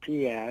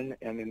ESPN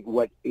and in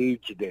what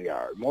age they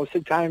are. Most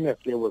of the time,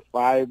 if they were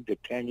 5 to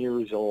 10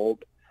 years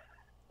old,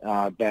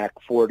 back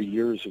 40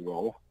 years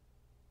ago,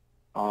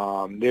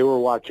 they were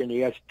watching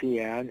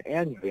ESPN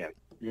and Vince.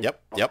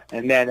 Yep.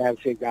 And then as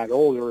they got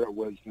older, it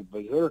was the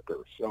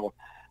Berzerker. So,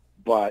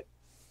 but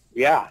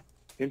yeah,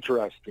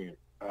 interesting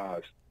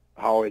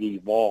how it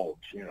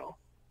evolves, you know.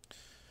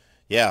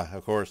 Yeah,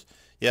 of course.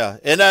 Yeah,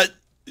 and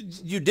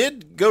you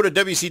did go to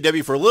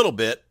WCW for a little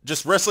bit,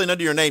 just wrestling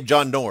under your name,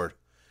 John Nord,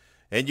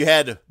 and you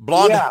had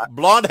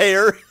blonde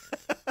hair.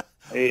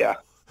 Yeah.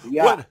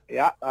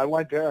 I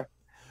went there.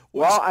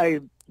 Well,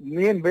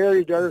 me and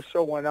Barry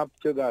Darso went up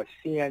to the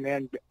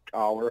CNN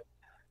tower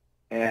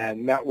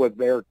and met with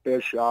Eric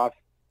Bischoff,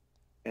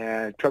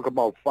 and it took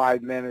about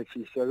 5 minutes.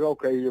 He said,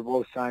 "Okay, you're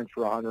both signed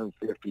for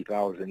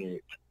 $150,000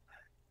 each."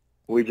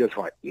 We just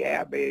went,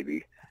 "Yeah,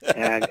 baby,"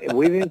 and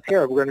we didn't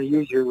care. We're going to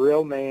use your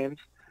real names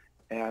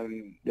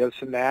and this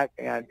and that.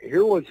 And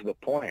here was the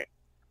point: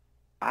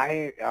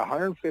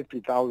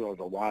 $150,000 was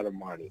a lot of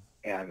money,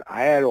 and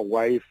I had a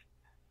wife,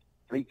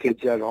 3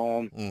 kids at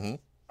home.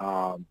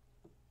 Mm-hmm.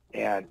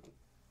 And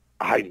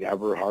I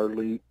never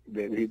you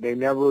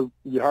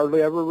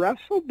hardly ever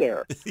wrestled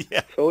there.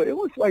 Yeah. So it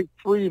was like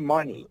free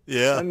money.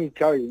 Yeah. Let me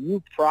tell you,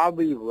 you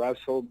probably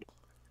wrestled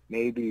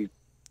maybe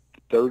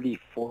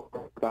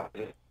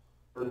 34,000.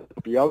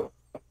 The other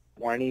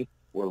 20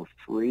 were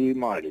free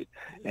money.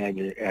 And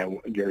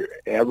you're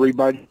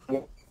everybody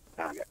on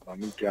it. Let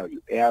me tell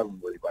you,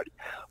 everybody.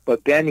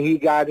 But then he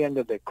got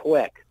into the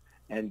clique,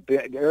 and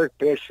Eric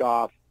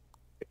Bischoff,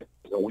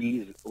 a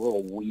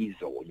little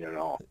weasel, you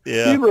know.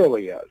 Yeah. He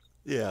really is.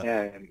 Yeah.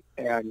 And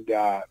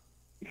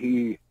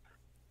he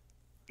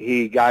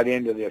got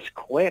into this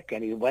clique,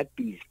 and he let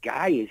these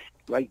guys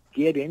like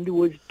get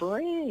into his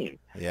brain.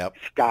 Yep.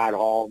 Scott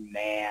Hall,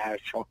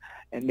 Nash,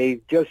 and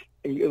they just,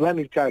 let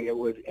me tell you, it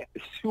was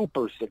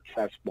super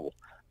successful,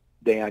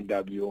 the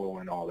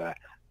NWO and all that.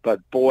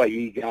 But boy,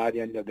 he got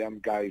into them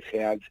guys'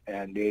 heads,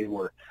 and they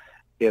were.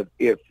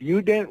 If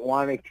you didn't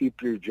want to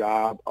keep your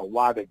job, a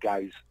lot of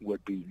guys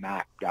would be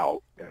knocked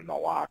out in the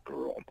locker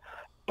room.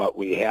 But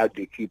we had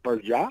to keep our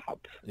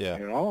jobs. Yeah.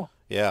 You know?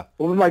 Yeah.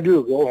 What am I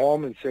do? Go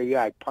home and say,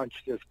 "Yeah, I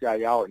punched this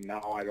guy out, and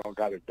now I don't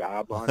got a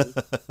job on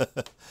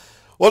it."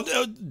 Well,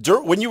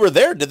 when you were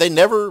there, did they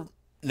never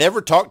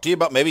talk to you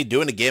about maybe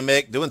doing a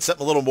gimmick, doing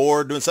something a little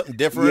more, doing something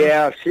different?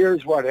 Yes,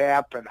 here's what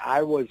happened.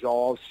 I was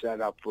all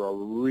set up for a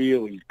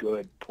really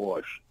good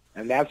push,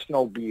 and that's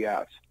no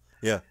BS.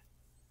 Yeah.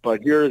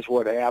 But here's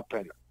what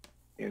happened.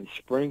 In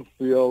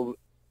Springfield,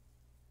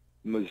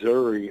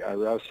 Missouri, I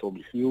wrestled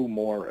Hugh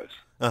Morris.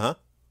 Uh-huh.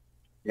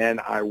 And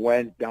I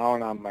went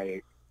down on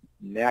my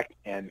neck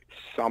and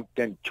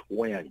something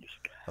twinged.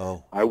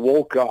 Oh. I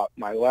woke up.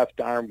 My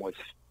left arm was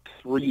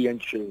 3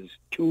 inches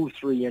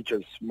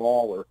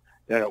smaller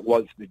than it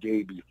was the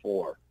day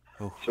before.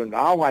 Oh. So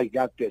now I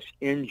got this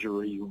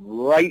injury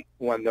right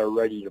when they're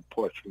ready to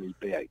push me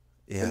big.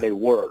 Yeah. And they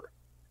were.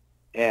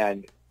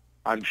 And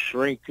I'm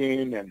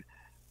shrinking, and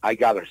I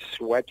got a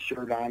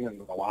sweatshirt on in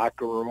the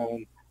locker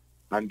room.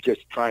 I'm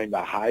just trying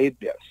to hide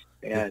this.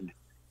 And I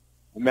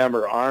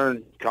remember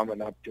Arn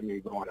coming up to me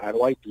going, "I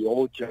like the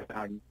old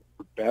John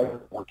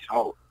better, works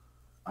out."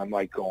 I'm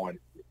like going,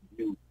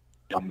 "You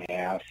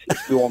dumbass.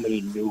 If you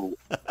only knew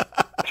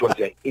this was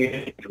an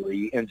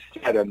injury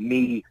instead of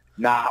me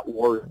not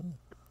working."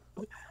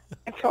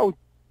 That's how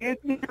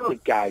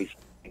ignorant guys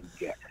can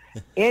get.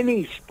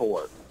 Any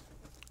sport,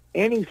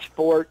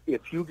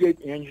 if you get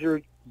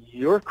injured,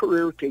 your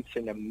career takes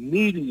an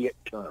immediate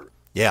turn.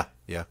 Yeah,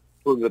 yeah.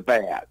 For the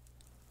bad.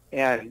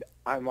 And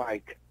I'm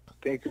like,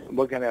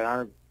 looking at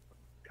Arn,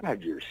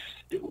 "God, you're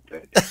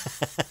stupid."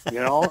 You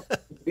know?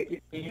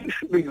 You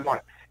should be going,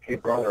 "Hey,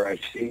 brother, I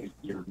see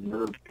your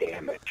nerve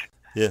damage."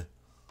 Yeah.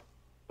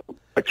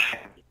 But should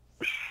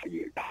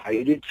you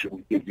hide it? Should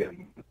we give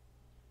you...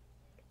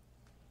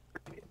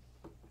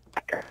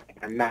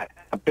 I'm not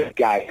a big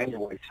guy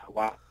anyway, so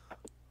I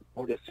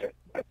notice it.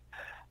 But,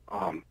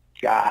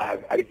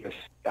 God, I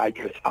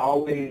just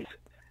always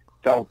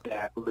felt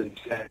that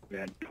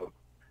resentment of,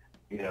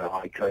 you know,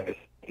 I could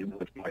have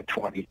with my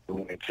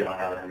 22-inch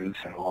arms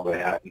and all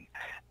that, and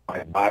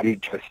my body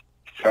just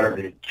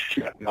started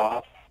shutting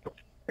off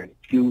the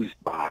fuse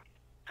box.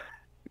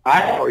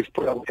 I always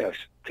put up this: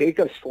 take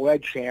a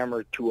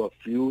sledgehammer to a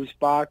fuse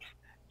box,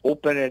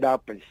 open it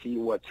up, and see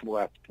what's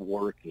left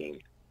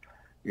working.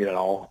 You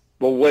know,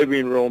 the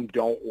living room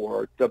don't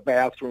work, the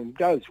bathroom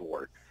does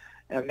work.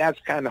 And that's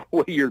kind of the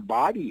way your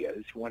body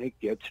is when it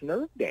gets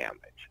nerve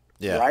damage,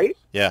 right?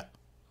 Yeah.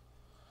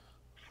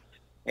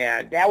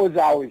 And that was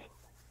always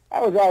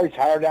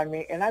hard on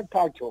me. And I've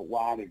talked to a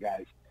lot of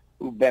guys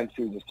who've been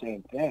through the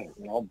same thing.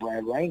 You know,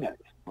 Brad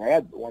Reynolds.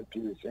 Brad went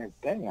through the same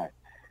thing.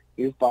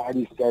 His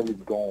body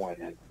started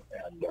going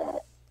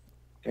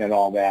and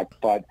all that.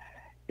 But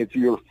if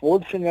you're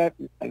fortunate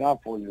enough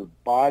where your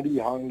body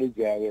hung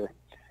together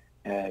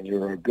and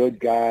you're a good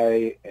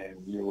guy and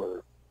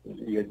you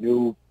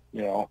knew,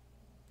 you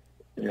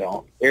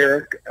know,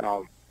 Eric,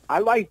 I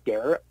liked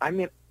Eric. I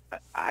mean,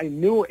 I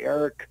knew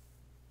Eric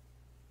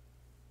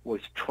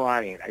was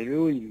trying. I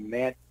knew he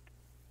meant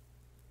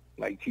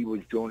like he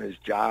was doing his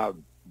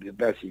job the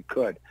best he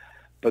could.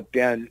 But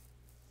then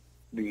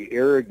the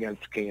arrogance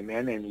came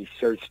in, and he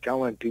starts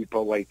telling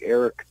people like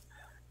Eric,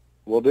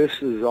 "Well,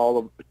 this is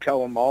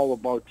tell him all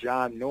about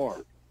John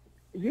North."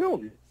 You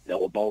don't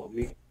know about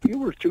me. You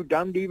were too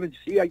dumb to even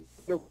see I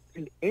had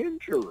an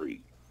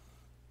injury.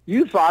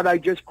 You thought I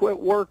just quit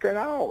working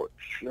out.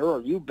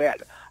 Sure, you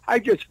bet. I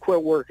just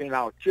quit working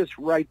out just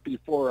right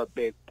before a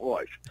big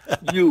push.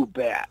 You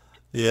bet.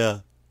 Yeah.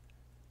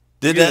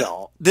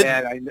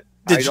 I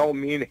don't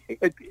mean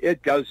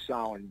it does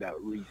sound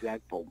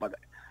resentful, but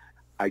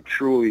I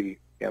truly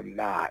am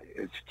not.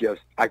 It's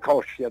just, I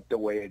call shit the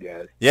way it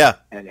is. Yeah.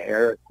 And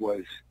Eric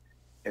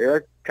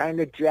kind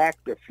of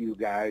jacked a few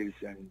guys,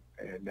 and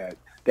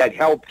that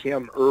helped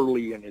him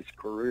early in his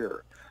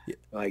career. Yeah.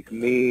 Like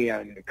me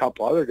and a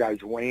couple other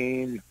guys,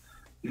 Wayne,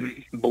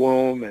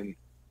 Bloom, and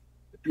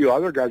a few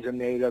other guys in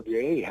the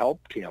AWA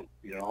helped him,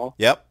 you know?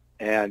 Yep.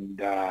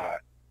 And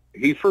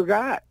he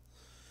forgot.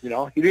 You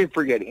know, he didn't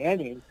forget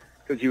Henning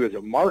because he was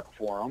a mark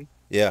for him.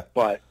 Yeah.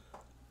 But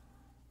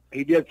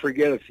he did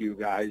forget a few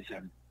guys.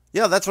 And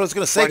yeah, that's what I was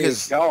going to say.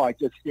 I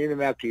just seen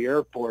him at the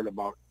airport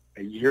about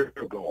a year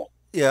ago.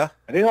 Yeah.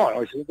 I think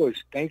it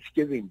was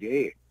Thanksgiving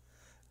Day.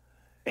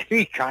 And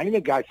he kind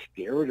of got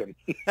scared of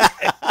me.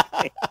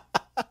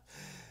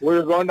 We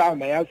were going down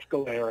the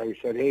escalator. I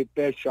said, "Hey,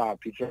 Bischoff."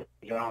 He turned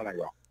around. I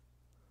go,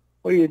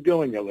 "What are you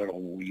doing, you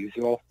little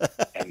weasel?"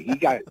 And he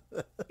got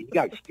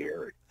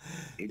scared.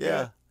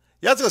 Yeah.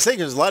 Yeah, I was going to say,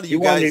 because a lot of you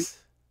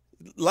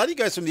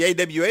guys from the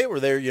AWA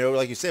were there, you know,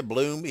 like you said,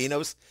 Bloom,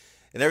 Enos,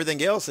 and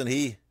everything else, and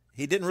he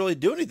didn't really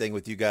do anything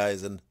with you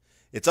guys. And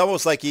it's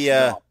almost like he,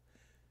 I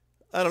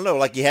don't know,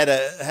 like he had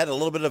a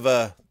little bit of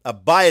a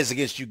bias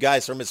against you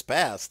guys from his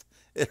past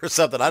or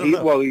something. I don't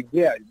know. Well, he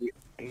did.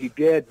 He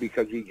did,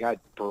 because he got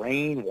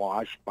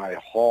brainwashed by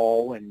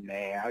Hall and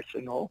Nash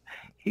and all.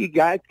 He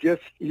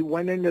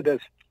went into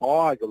this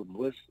fog of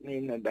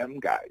listening to them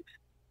guys,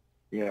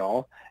 you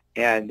know,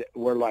 and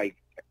we're like,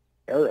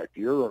 "Eric,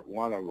 you're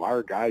one of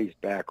our guys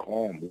back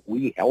home.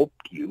 We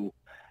helped you,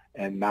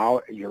 and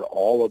now you're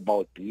all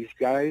about these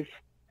guys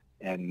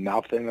and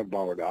nothing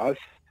about us."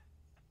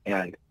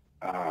 And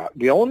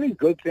the only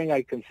good thing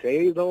I can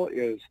say, though,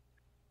 is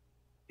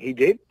he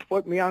did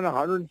put me on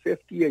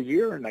 150 a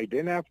year, and I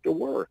didn't have to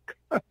work.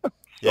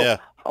 Yeah.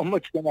 How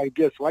much can I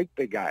dislike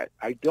the guy?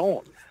 I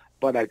don't,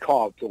 but I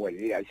call it the way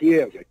he is. He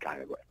is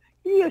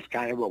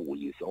kind of a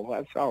weasel.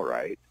 That's all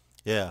right.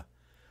 Yeah.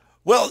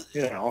 Well,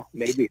 you know,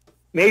 maybe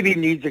he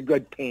needs a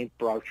good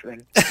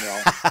paintbrushing.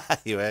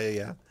 You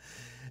know.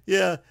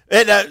 Yeah.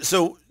 And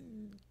so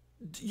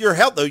your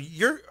health, though,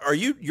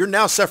 you're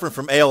now suffering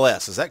from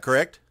ALS. Is that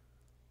correct?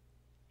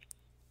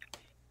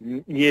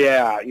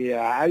 Yeah.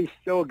 I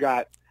still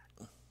got.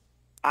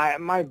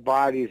 My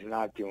body's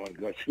not doing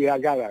good. See, I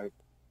got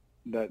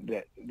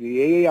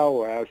the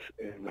ALS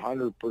is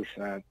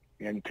 100%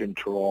 in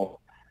control.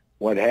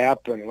 What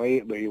happened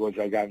lately was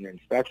I got an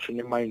infection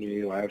in my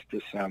knee last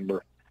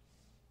December.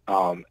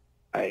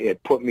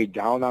 It put me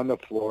down on the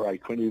floor. I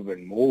couldn't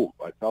even move.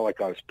 I felt like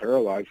I was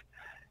paralyzed.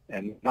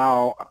 And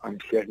now I'm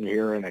sitting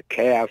here in a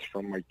cast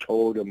from my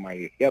toe to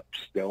my hip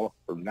still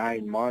for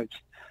 9 months.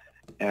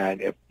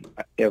 And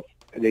if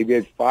they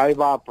did 5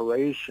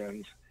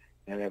 operations,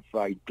 and if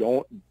I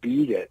don't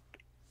beat it,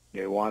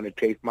 they want to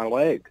take my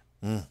leg.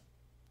 Mm.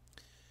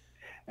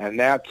 And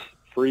that's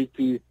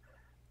freaky,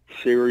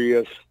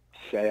 serious,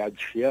 sad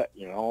shit,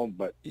 you know.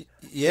 But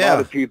yeah, a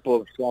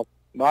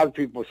lot of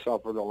people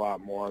suffered a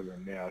lot more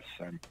than this,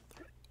 and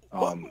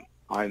I'm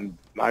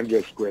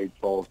just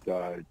grateful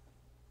to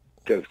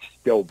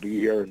still be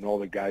here and know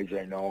the guys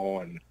I know,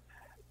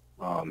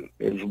 and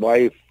his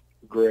wife,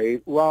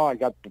 great. Well, I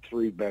got the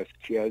 3 best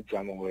kids.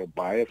 I'm a little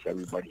biased.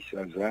 Everybody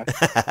says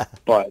that,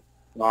 but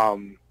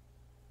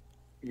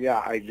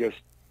yeah, I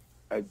just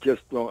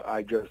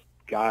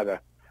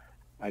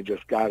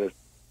gotta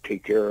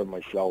take care of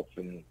myself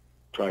and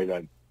try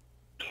to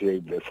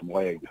save this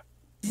leg.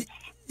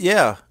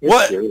 Yeah.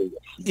 It's serious.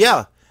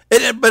 Yeah.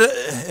 But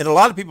a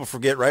lot of people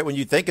forget, right? When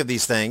you think of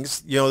these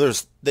things, you know,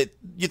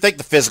 you think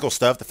the physical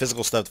stuff.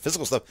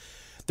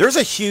 There's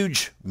a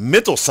huge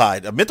mental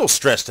side, a mental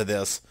stress to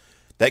this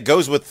that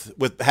goes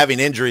with having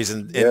injuries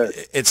and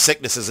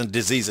sicknesses and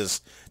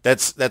diseases.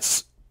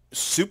 That's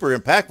super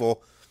impactful.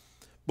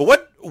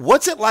 But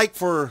what's it like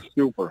for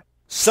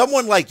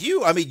someone like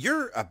you? I mean,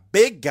 you're a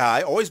big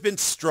guy, always been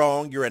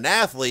strong. You're an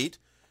athlete.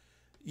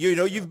 You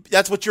know,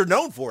 that's what you're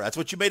known for. That's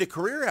what you made a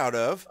career out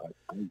of.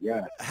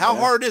 Yeah. How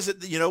hard is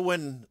it, you know,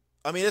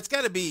 it's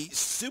got to be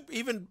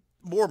even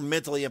more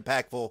mentally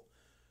impactful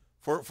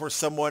for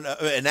someone,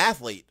 an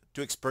athlete,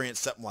 to experience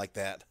something like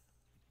that.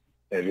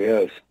 It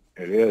is.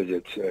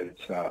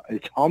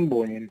 It's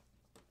humbling.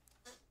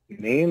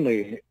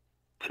 Mainly,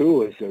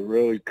 too, is it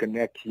really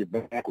connects you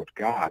back with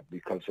God,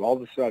 because all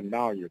of a sudden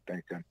now you're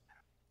thinking,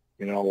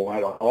 you know,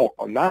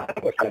 I'm not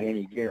got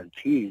any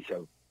guarantees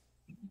of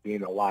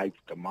being alive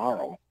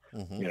tomorrow,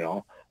 you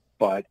know,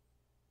 but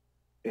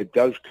it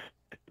does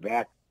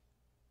back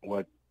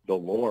with the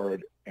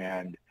Lord,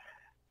 and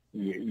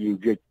you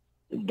get,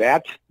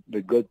 that's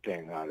the good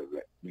thing out of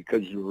it,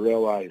 because you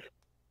realize,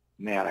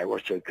 man, I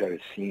wish I could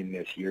have seen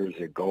this years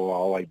ago.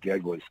 All I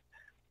did was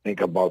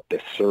think about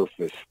the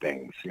surface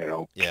things, you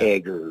know,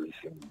 keggers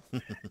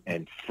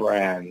and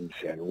friends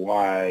and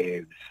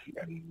wives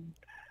and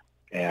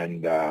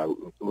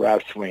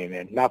wrestling,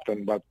 and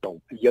nothing but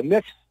you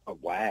miss the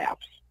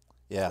laughs.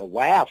 Yeah. The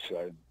laughs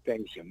are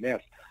things you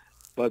miss.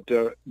 But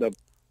the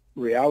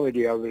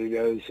reality of it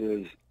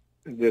is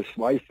this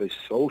life is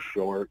so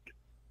short,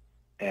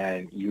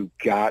 and you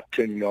got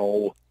to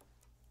know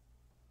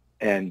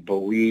and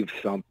believe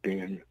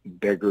something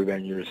bigger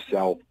than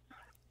yourself,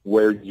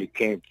 where you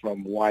came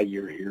from, why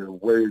you're here,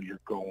 where you're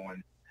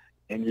going,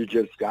 and you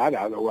just got.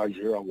 Otherwise,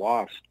 you're a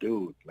lost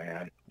dude,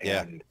 man.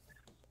 Yeah. And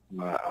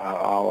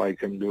all you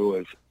can do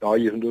is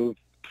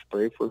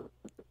pray for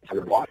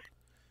your life,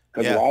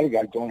 because a lot of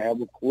guys don't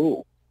have a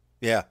clue.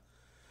 Yeah.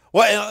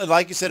 Well, and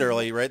like you said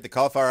earlier, right? The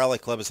Cauliflower Alley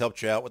Club has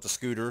helped you out with the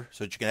scooter,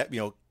 so that you can have,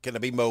 can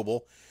be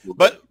mobile.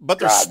 But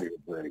there's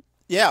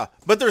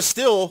but there's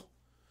still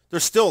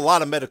a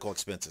lot of medical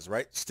expenses,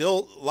 right?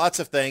 Still lots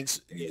of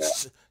things,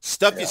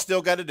 stuff you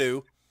still got to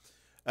do.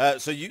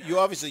 So you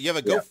obviously you have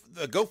a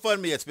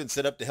GoFundMe that's been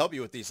set up to help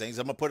you with these things.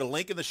 I'm gonna put a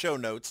link in the show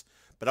notes,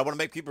 but I want to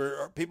make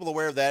people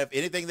aware of that. If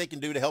anything they can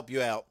do to help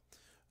you out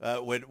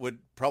would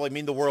probably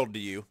mean the world to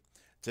you.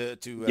 And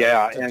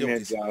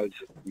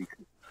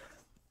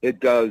it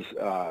does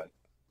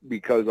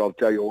because I'll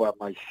tell you what,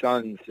 my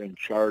son's in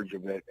charge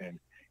of it, and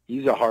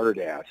he's a hard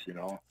ass.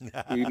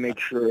 He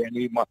makes sure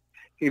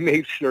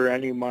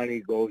any money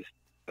goes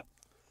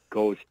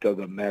to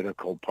the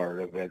medical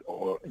part of it,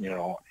 or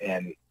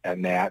and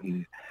that,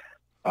 and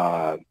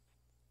and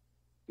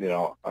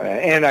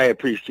I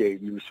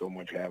appreciate you so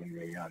much having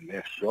me on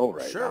this show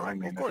right now. I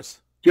mean, of course,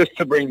 just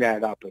to bring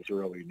that up is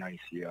really nice.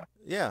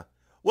 Yeah.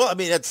 Well, I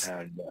mean, that's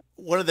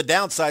one of the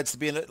downsides to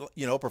being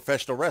a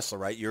professional wrestler,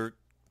 right? You're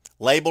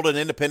labeled an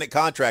independent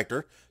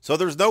contractor, so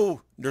there's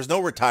no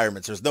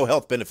retirements, there's no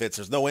health benefits,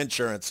 there's no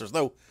insurance, there's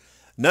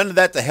none of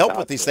that to help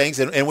with these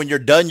things. And when you're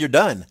done, you're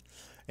done,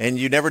 and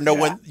you never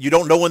know you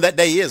don't know when that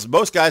day is.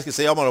 Most guys can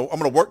say, I'm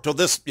gonna work till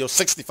this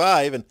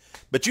 65,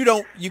 but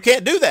you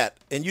can't do that,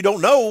 and you don't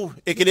know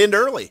it could end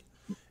early.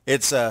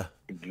 It's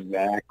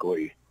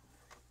exactly.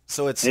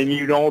 So it's and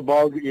you don't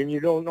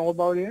know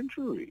about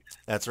injuries.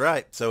 That's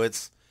right. So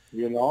it's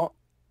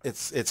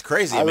it's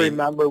crazy. I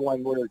remember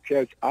when we were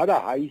kids out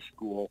of high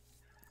school,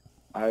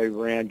 I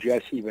ran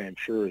Jesse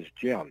Ventura's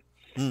gym.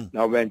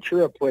 Now,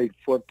 Ventura played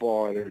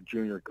football at a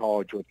junior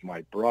college with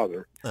my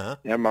brother,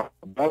 and my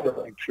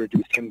brother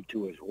introduced him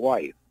to his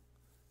wife.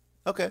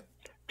 Okay.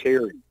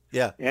 Terry.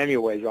 Yeah.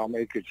 Anyways, I'll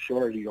make it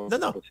short. He goes,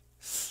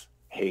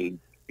 hey,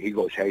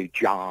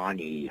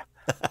 Johnny,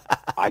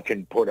 I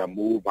can put a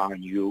move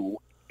on you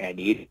and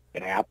eat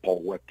an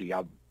apple with the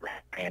other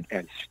hand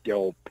and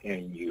still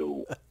pin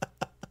you.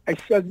 I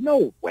said,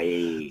 no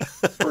way.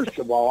 First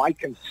of all, I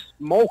can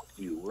smoke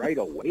you right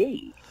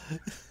away.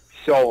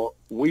 So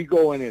we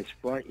go in his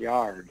front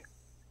yard,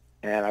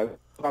 and I look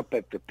up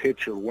at the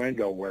picture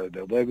window where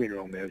the living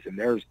room is, and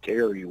there's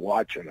Terry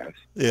watching us.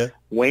 Yeah.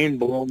 Wayne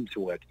Bloom's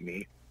with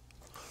me.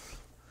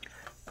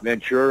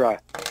 Ventura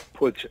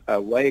puts a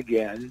leg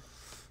in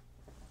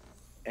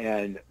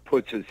and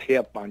puts his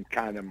hip on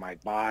kind of my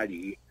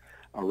body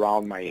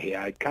around my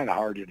head. Kind of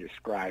hard to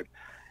describe.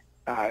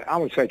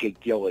 Almost like a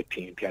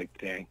guillotine type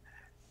thing.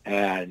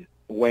 And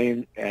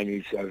Wayne, and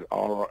he says,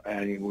 all right,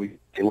 and we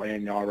say,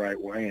 Wayne, all right,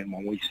 Wayne,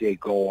 when we say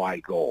go, I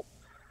go.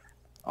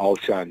 All of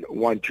a sudden,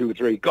 1, 2,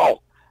 3,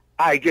 go.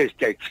 I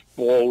just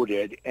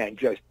exploded and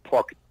just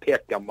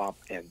picked him up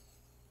and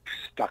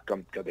stuck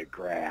him to the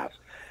grass.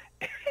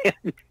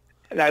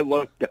 And I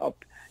looked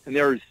up, and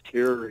there was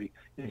Terry,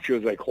 and she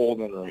was like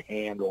holding her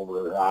hand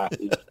over her eyes,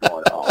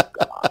 going, oh,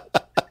 God.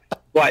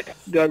 But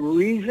the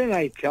reason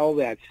I tell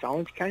that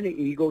sounds kind of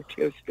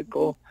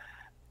egotistical.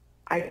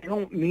 I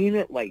don't mean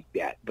it like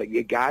that, but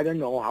you got to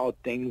know how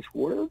things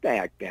were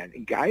back then.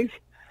 And guys,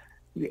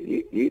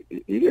 you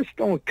just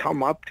don't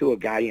come up to a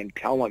guy and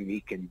tell him he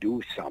can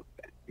do something,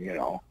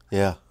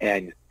 Yeah.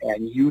 And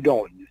you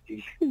don't.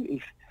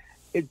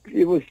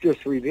 It was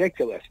just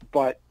ridiculous.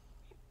 But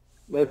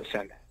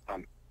listen,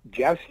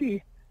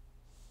 Jesse,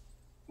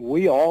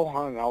 we all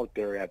hung out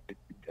there at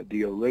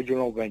the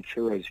original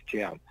Ventura's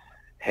gym.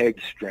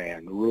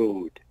 Hegstrand,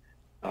 Rude,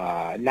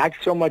 not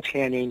so much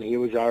Henning. He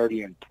was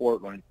already in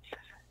Portland,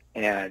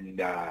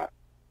 and on,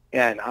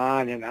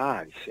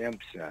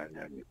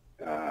 Simpson,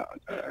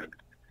 and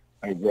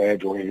I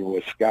graduated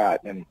with Scott,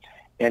 and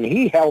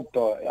he helped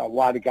a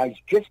lot of guys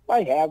just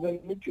by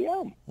having the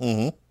gym.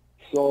 Mm-hmm.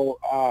 So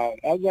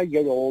as I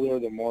get older,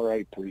 the more I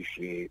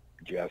appreciate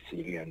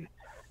Jesse, and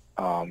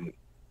God,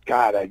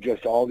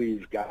 all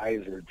these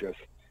guys are just,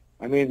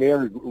 I mean,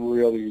 they're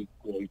really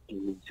great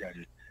dudes,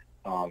 and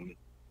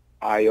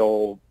I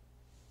owe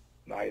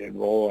a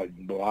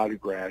lot of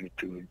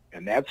gratitude,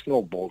 and that's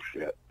no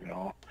bullshit,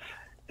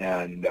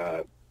 And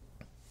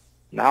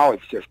now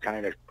it's just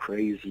kind of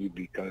crazy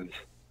because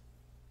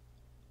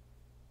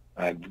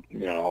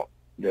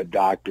the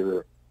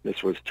doctor,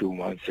 this was 2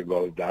 months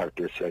ago, the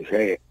doctor says,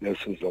 hey,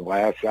 this is the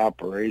last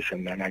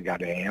operation, then I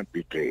got to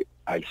amputate.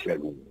 I said,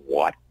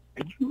 what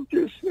did you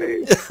just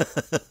say?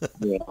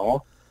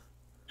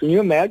 Can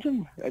you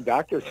imagine a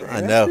doctor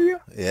saying that to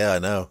you? Yeah, I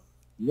know.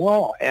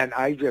 No, and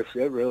it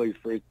really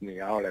freaked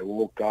me out. I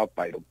woke up,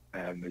 and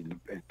the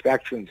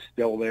infection's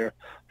still there.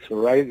 So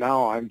right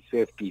now I'm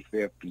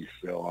 50-50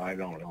 still. I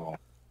don't know.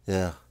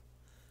 Yeah.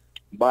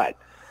 But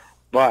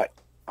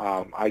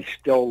I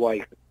still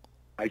like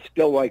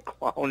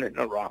clowning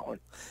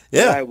around.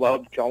 Yeah. And I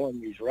love telling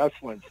these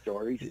wrestling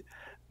stories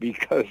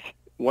because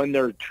when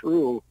they're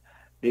true,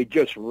 they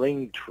just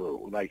ring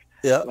true. Like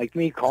Yeah. like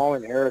me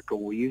calling Eric a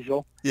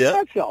weasel. Yeah.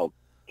 That's all.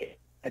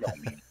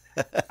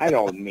 I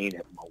don't mean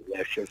it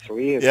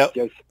maliciously. It's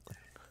just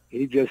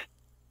he just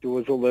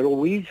was a little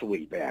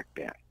weaselly back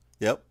then.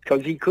 Yep.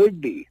 Because he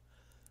could be,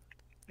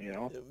 you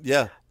know.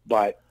 Yeah.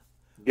 But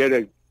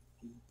the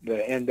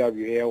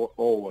NWO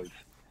was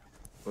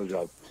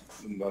a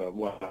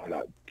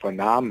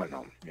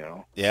phenomenon, you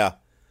know. Yeah.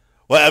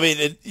 Well, I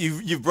mean,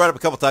 you've brought up a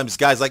couple times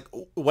guys like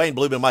Wayne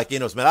Bloom and Mike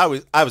Enos. Man,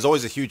 I was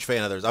always a huge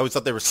fan of theirs. I always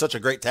thought they were such a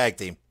great tag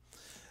team,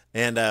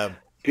 and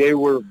they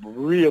were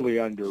really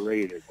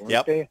underrated,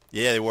 weren't they?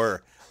 Yeah, they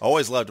were. I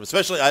always loved them,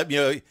 especially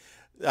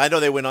I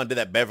know they went on to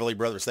that Beverly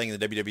Brothers thing in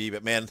the WWE,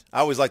 but man, I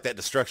always liked that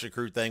Destruction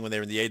Crew thing when they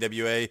were in the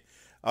AWA. I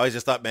always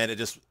just thought, man, it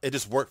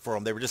just worked for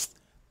them. They were just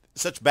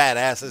such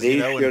badasses. They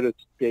should have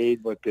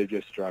stayed with the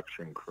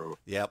Destruction Crew.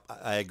 Yep,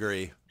 I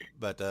agree.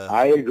 But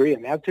I agree,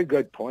 and that's a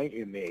good point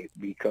you made,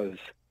 because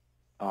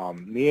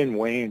me and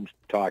Wayne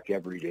talk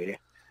every day,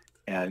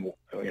 and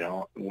you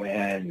know,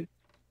 when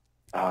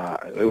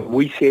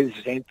we say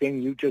the same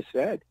thing you just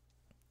said.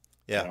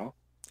 Yeah. You know?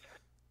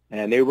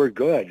 And they were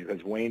good,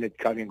 because Wayne would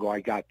cut and go, "I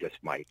got this,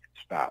 Mike.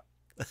 Stop."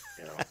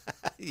 You know.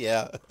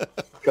 Yeah.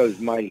 Because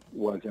Mike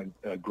wasn't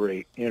a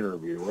great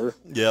interviewer.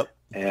 Yep.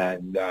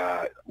 And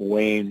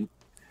Wayne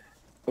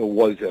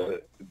was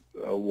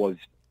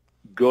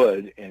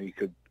good, and he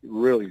could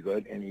really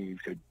good, and he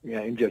could,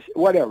 and just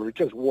whatever, it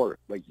just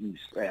worked, like you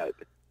said.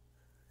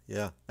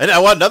 Yeah. And I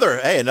want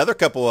another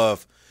couple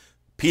of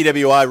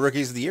PWI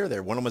Rookies of the Year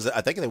there. One of them was, I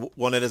think they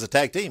won it as a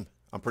tag team.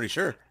 I'm pretty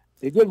sure.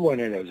 They did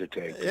win it as a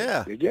tag team.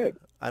 Yeah. They did.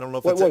 I don't know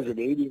if what was it,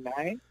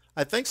 89?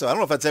 I think so. I don't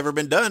know if that's ever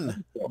been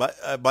done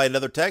by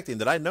another tag team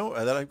that I know,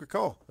 that I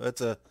recall. Yeah,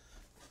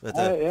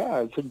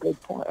 it's a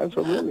good point. That's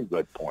a really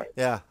good point.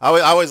 Yeah,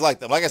 I always liked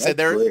them. Like I said,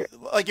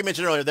 like you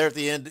mentioned earlier, they're at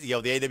the end. You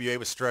know, the AWA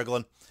was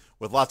struggling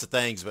with lots of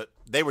things, but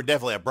they were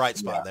definitely a bright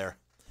spot there.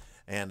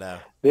 And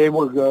they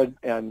were good,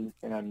 and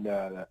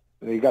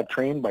they got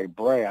trained by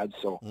Brad,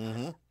 so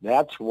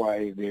that's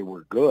why they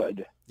were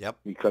good. Yep.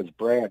 Because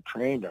Brad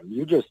trained them.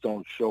 You just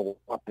don't show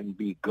up and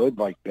be good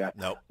like that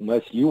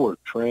unless you were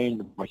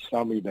trained by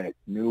somebody that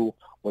knew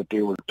what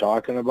they were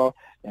talking about.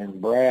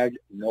 And Brad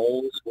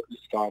knows what he's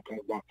talking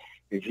about.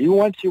 If you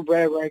went through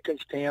Brad Rankin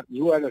stamp,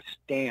 you had a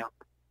stamp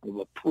of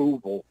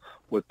approval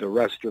with the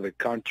rest of the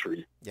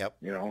country. Yep.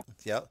 You know.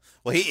 Yep.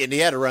 Well, he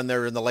had a run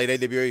there in the late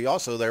AWA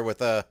also there with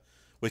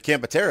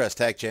Ken Patera as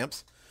tag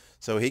champs.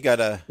 So he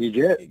got a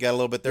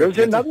little bit there.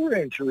 There's another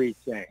injury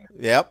thing.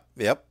 Yep.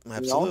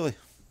 Absolutely. You know?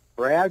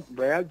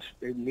 Brad's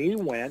knee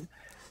went,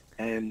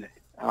 and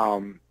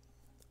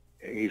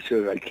he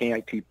said, I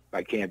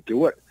can't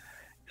do it.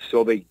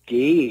 So they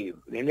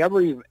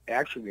never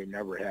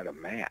had a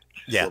match.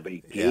 Yeah. So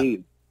they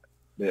gave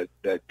the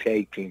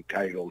tag team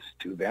titles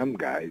to them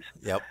guys.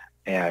 Yep.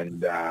 And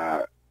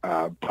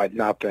but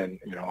nothing,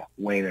 you know,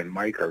 Wayne and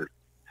Mike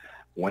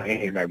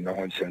Wayne I've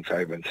known since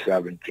I've been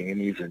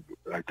 17.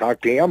 I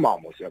talk to him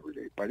almost every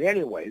day. But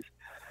anyways,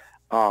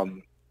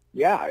 it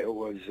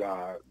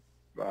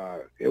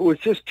was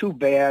just too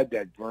bad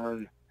that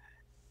Vern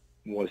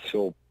was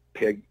so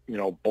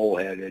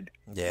bullheaded.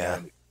 Yeah.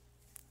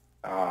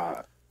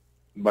 And,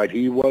 but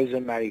he was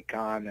an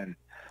icon, and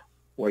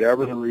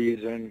whatever the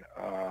reason,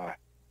 I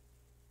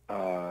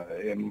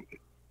think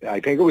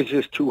it was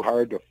just too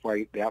hard to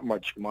fight that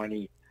much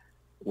money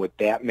with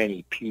that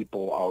many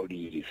people out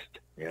east.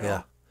 You know?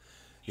 Yeah.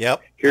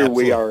 Yep. Here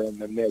we are in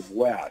the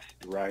Midwest,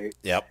 right?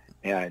 Yep.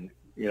 And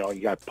you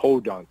got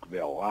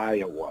Podunkville,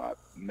 Iowa,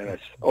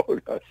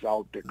 Minnesota,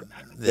 South Dakota.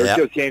 There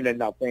just ain't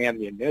enough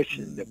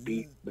ammunition to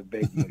beat the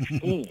big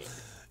machine.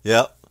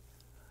 Yep.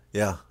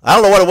 Yeah. I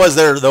don't know what it was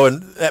there, though,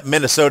 in that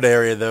Minnesota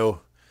area,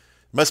 though.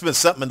 Must have been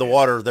something in the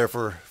water there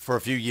for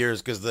a few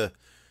years, because the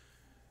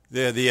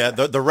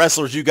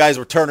wrestlers you guys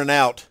were turning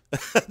out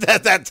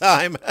at that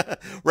time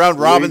around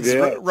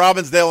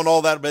Robbinsdale and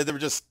all that, but they were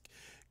just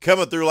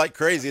coming through like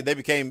crazy, and they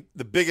became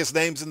the biggest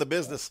names in the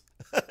business.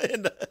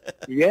 And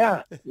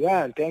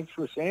and thanks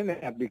for saying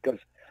that, because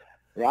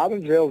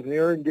Robbinsdale's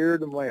near and dear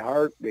to my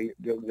heart. I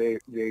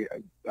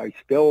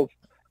still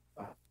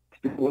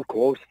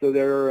close to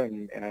there,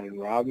 and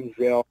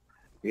Robbinsdale.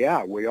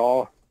 Yeah,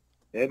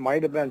 it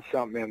might have been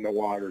something in the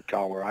water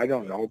tower. I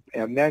don't know.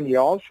 And then you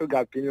also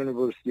got the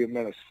University of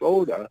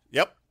Minnesota.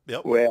 Yep.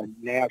 We had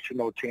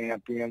national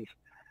champions.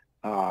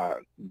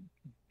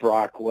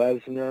 Brock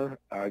Lesnar,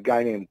 a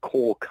guy named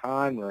Cole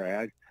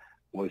Conrad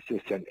was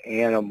just an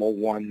animal,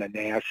 won the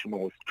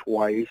Nationals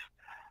twice.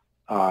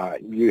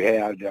 You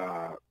had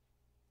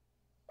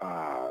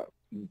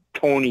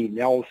Tony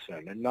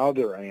Nelson,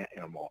 another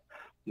animal,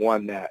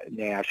 won that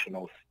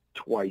Nationals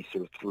twice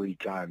or three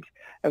times.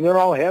 And they're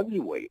all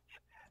heavyweights.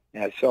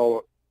 And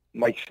so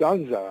my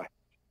son's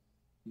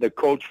the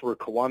coach for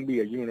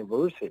Columbia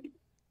University.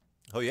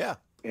 Oh, yeah.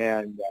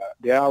 And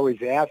they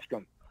always ask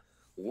him,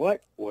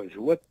 what was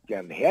with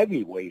them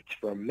heavyweights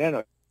from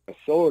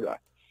Minnesota?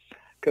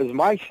 Because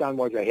my son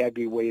was a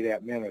heavyweight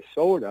at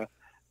Minnesota,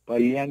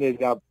 but he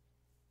ended up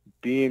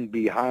being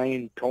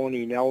behind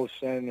Tony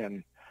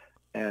Nelson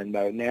and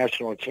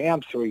national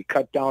champ. So he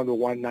cut down to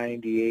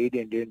 198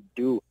 and didn't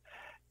do,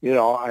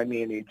 I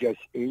mean,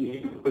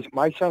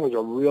 my son was a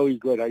really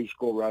good high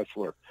school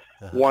wrestler,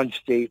 won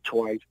state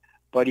twice,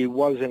 but he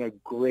wasn't a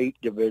great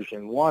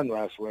Division I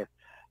wrestler,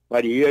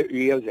 but he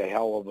is a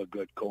hell of a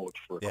good coach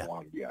for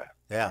Columbia.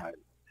 Yeah.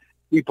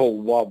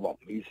 People love him.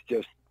 He's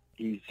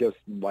just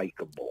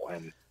likable,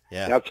 and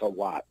that's a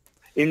lot.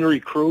 In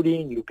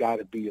recruiting, you got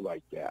to be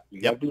like that.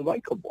 You got to be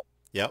likable.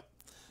 Yep,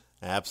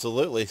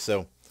 absolutely.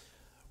 So,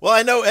 well,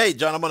 I know. Hey,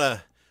 John,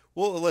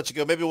 we'll let you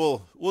go. Maybe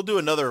we'll do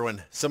another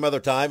one some other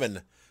time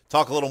and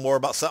talk a little more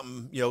about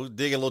something.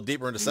 Dig a little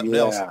deeper into something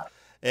else.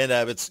 And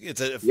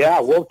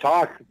we'll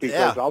talk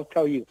because I'll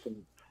tell you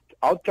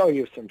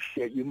some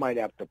shit. You might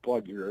have to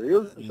plug your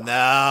ears.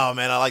 No,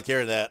 man, I like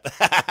hearing that.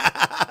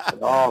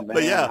 Oh man,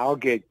 but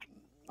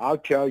I'll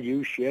tell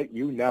you shit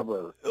you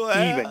never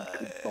even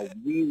could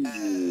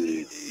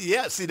believe.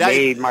 Yeah, see that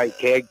made my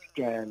cake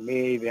and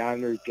me, the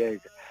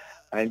Undertaker,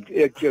 and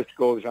it just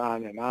goes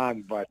on and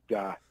on. But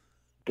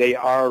they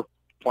are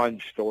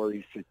fun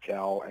stories to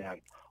tell, and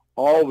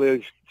all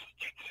this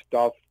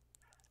stuff.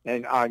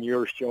 And on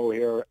your show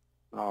here,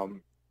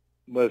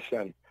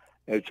 listen,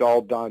 it's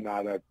all done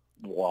out of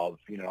love.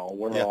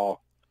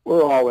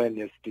 We're all in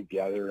this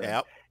together.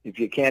 And if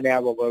you can't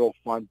have a little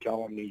fun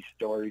telling these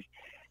stories,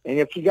 and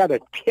if you got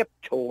to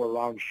tiptoe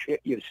around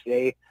shit you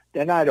say,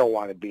 then I don't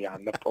want to be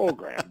on the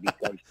program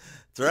because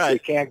that's right. You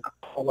can't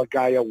call a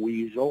guy a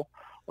weasel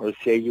or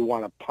say you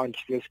want to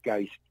punch this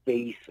guy's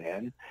face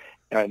in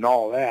and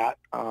all that.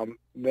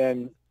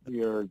 Then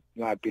you're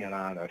not being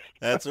honest.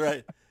 That's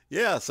right.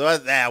 Yeah. So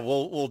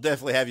we'll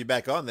definitely have you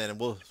back on then, and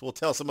we'll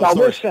tell some now,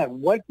 stories.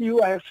 Listen, what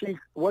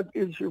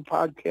is your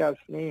podcast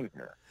name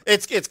here?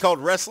 It's called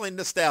Wrestling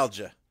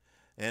Nostalgia,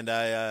 and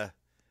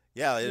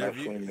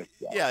interview.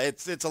 Yeah,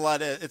 it's a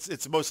lot of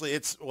it's mostly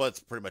it's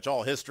pretty much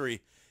all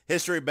history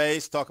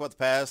based. Talk about the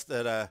past.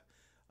 That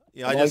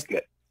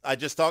I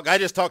just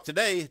talked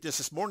today, just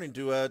this morning,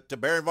 to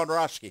Baron von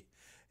Raschke,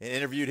 and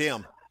interviewed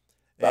him.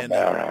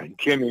 And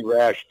Jimmy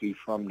Raschke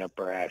from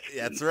Nebraska.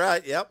 That's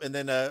right. Yep. And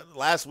then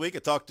last week I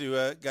talked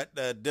to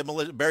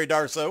Barry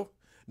Darso,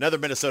 another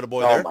Minnesota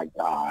boy. Oh my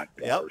God,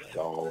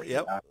 Darso.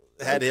 Yep.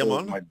 Had him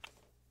on.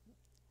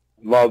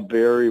 Love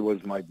Barry,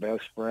 was my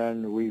best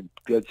friend. We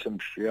did some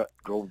shit,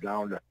 drove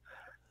down to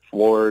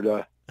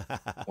Florida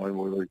when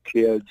we were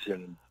kids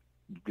and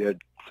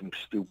did some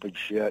stupid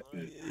shit.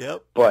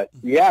 But,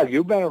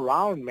 you've been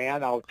around,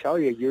 man. I'll tell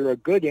you, you're a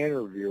good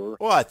interviewer.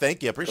 Well, I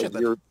thank you. I appreciate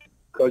that.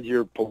 Because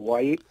you're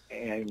polite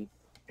and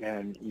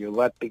you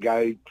let the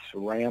guys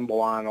ramble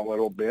on a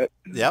little bit.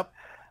 Yep.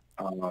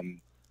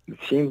 It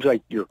seems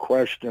like your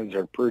questions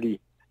are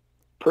pretty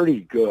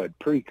good,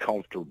 pretty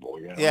comfortable.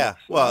 Yeah.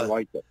 So I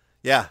like it.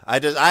 Yeah, I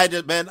just,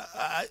 man,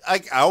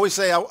 I always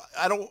say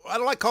I don't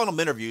like calling them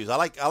interviews. I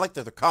like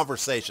the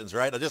conversations,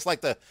 right? I just like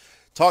to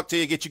talk to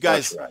you, get you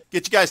guys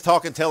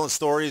talking, telling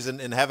stories,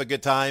 and have a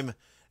good time.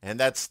 And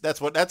that's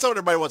what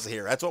everybody wants to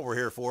hear. That's what we're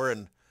here for.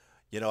 And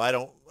I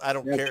don't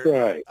care.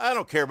 Right. I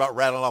don't care about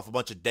rattling off a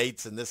bunch of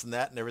dates and this and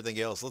that and everything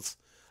else.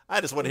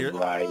 I just want to hear.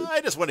 Right.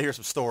 I just want to hear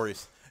some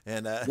stories.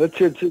 And let's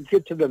get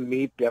to the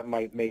meat that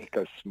might make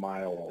us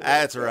smile.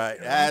 That's right.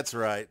 That's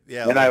right.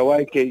 Yeah. And I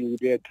like it. You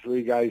did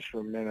 3 guys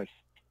from Minnesota.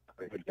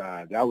 Good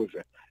God,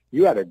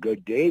 you had a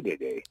good day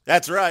today.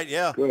 That's right.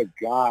 Yeah. Good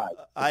God.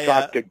 I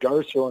talked to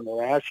Darso and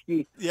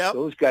Raschke. Yeah.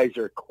 Those guys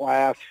are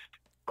class,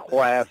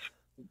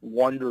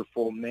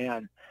 wonderful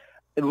men.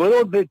 A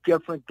little bit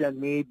different than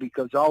me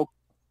because I'll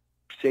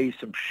say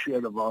some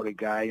shit about a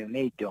guy and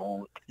they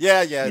don't.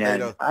 Yeah. They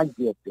don't. I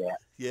get that.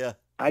 Yeah.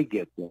 I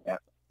get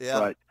that. Yeah.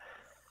 But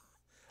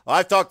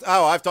I've talked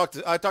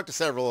to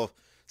several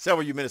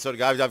of you Minnesota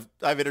guys.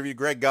 I've interviewed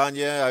Greg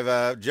Gagne.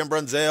 I've Jim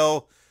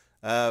Brunzell.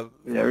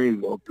 There you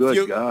go.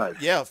 Good God.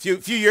 Yeah. A few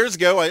years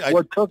ago,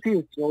 what took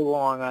you so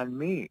long on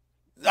me?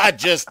 I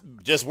just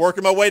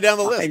working my way down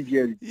the list.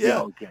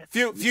 Okay.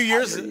 Few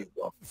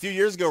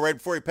years ago, right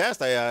before he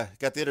passed, I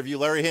got to interview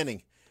Larry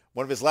Henning,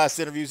 one of his last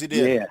interviews he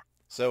did. Yeah.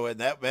 So and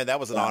that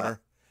was an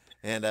honor.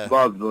 And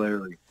loved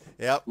Larry.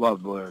 Yep.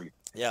 Loved Larry.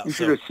 Yeah. You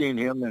should have seen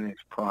him in his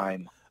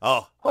prime.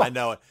 Oh, I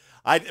know it.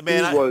 He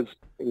was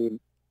a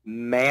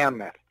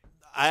mammoth.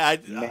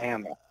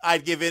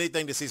 I'd give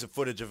anything to see some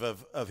footage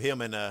of him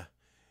and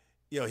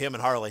him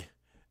and Harley,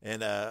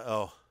 and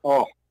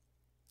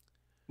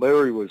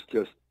Larry was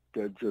just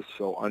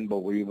so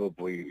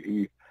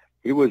unbelievably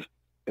he was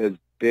as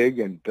big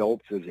and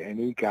built as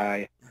any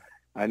guy.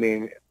 I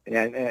mean,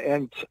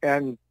 and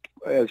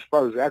as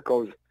far as that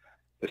goes,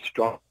 the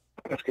strongest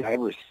guy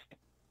ever.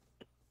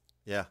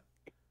 Yeah,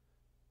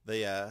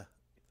 they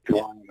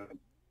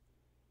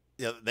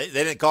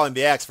didn't call him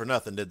the Axe for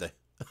nothing, did they?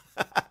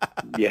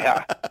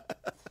 Yeah.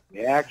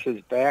 The axe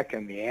is back,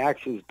 and the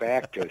axe is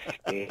back to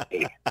stay.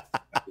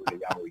 That's what he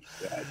always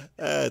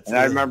said.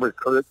 I remember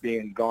Kurt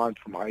being gone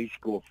from high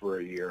school for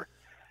a year,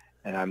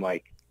 and I'm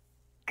like,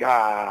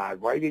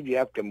 God, why did you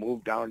have to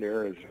move down to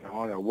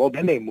Arizona? Well,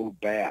 then they moved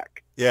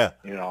back. Yeah.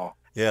 Yeah.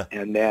 Yeah.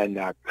 And then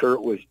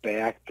Kurt was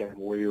back, and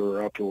we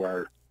were up to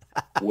our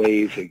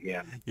ways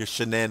again. Your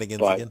shenanigans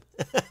But, again.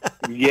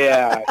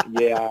 yeah.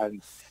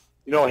 And,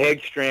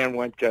 Hagstrand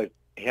went to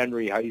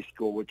Henry High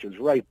School, which is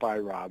right by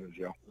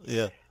Robbinsville.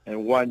 Yeah.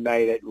 And one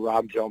night at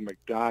Robbinsville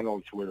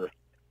McDonald's, we were,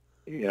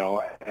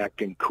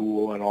 acting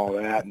cool and all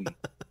that. And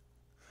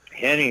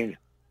Henning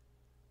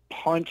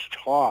punched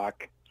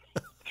Hawk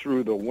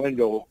through the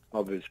window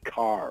of his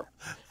car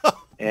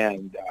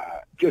and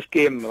just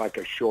gave him like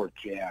a short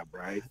jab,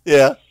 right?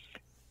 Yeah.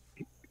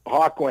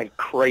 Hawk went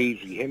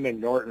crazy. Him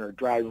and Norton are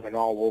driving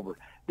all over.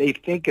 They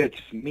think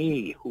it's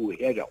me who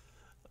hit him.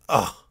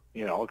 Oh.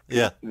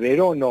 Yeah. They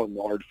don't know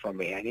Nord from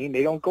Henning.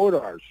 They don't go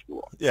to our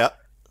school. Yeah.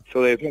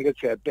 So they think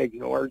it's that big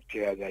Nord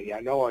kid. I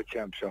know it's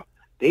him. So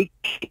they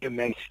came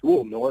in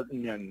school,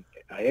 Norton and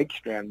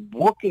Hagstrand,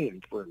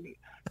 looking for me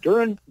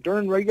during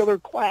regular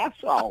class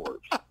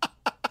hours.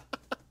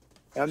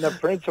 And the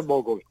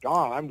principal goes,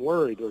 Don, I'm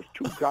worried. There's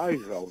two guys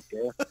out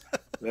there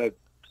that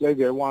say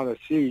they want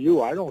to see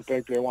you. I don't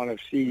think they want to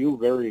see you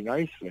very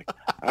nicely.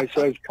 I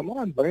says, come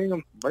on, bring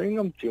them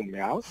to me.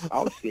 I'll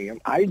see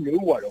them. I knew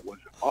what it was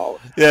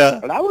about. Yeah.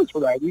 But I was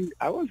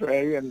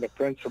ready, and the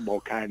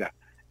principal kind of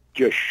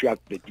just shut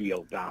the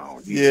deal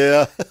down.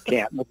 Yeah.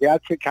 But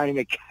that's the kind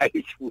of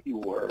guys we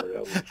were.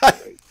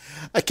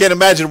 I can't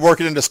imagine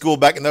working into school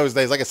back in those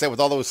days. Like I said, with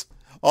all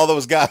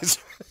those guys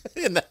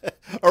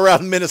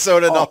around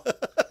Minnesota and all.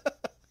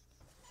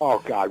 Oh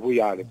God, we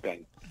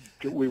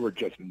were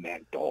just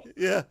mental.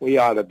 Yeah. We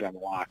ought to have been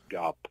locked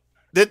up.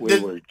 Did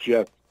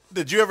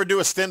you ever do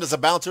a stint as a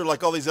bouncer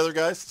like all these other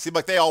guys? Seemed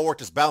like they all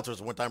worked as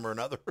bouncers one time or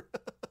another.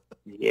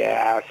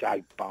 Yes,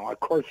 I bounced. Of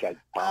course I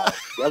bounced.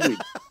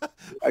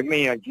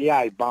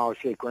 I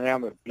bounced at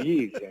Grandma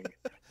B's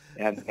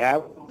and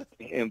that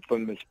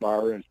infamous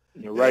bar and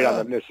right on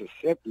the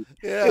Mississippi.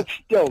 Yeah. It's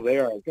still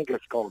there. I think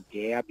it's called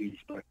Gabby's.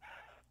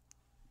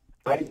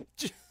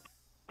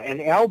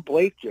 And Al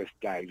Blake just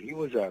died. He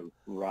was a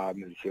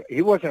Robinson.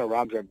 He wasn't a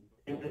Robinson.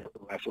 He was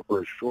a wrestler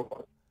for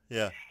sure.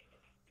 Yeah.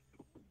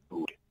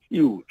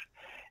 Huge.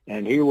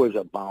 And he was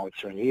a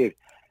bouncer. And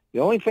the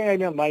only thing I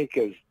didn't like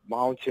is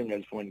bouncing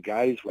is when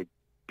guys would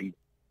be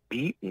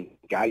beating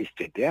guys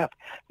to death.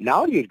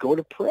 Now you'd go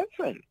to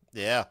prison.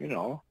 Yeah.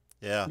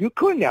 Yeah. You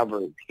couldn't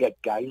ever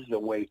hit guys the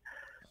way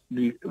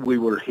we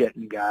were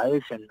hitting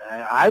guys. And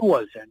I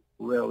wasn't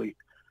really.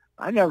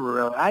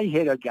 I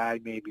hit a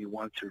guy maybe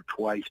once or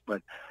twice,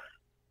 but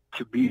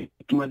to be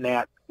doing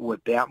that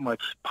with that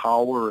much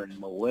power and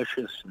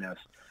maliciousness,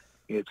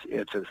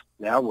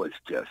 that was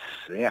just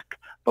sick.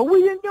 But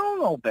we didn't know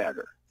no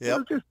better. Yep. We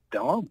were just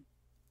dumb.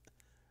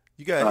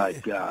 You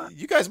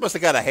guys must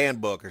have got a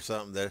handbook or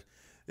something that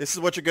this is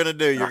what you're gonna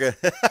do. You're gonna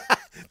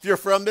if you're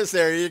from this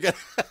area,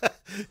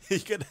 you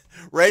can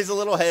raise a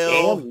little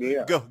hell,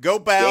 go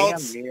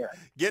bounce,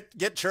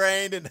 get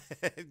trained, and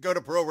go to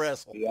pro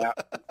wrestling. Yeah,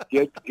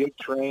 get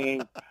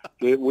trained.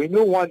 We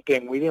knew one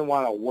thing: we didn't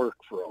want to work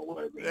for a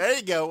living. There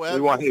you go.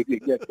 We wanted to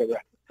get to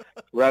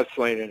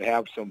wrestling and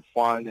have some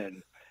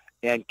fun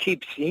and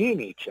keep seeing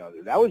each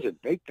other. That was a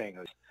big thing.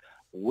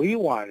 We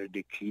wanted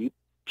to keep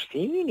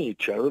seeing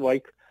each other.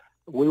 Like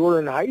we were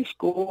in high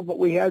school, but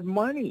we had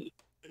money.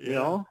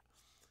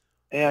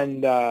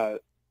 And that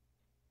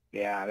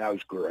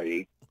was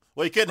great.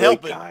 Well, you couldn't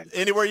help it.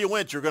 Anywhere you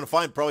went, you're going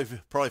to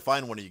probably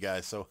find one of you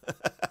guys. So.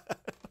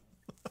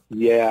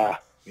 Yeah,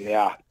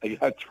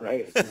 that's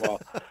right.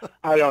 Well,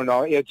 I don't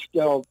know. It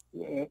still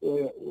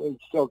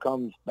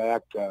comes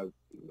back to.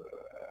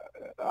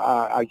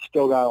 I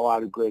still got a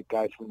lot of great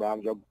guys from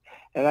Robbinsville,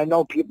 and I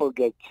know people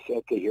get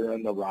sick of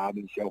hearing the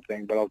Robbinsville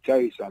thing, but I'll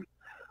tell you something.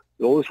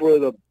 Those were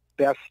the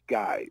best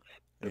guys,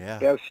 the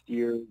best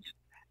years.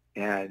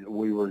 And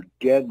we were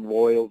dead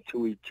loyal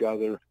to each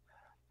other.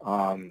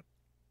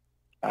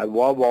 I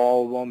love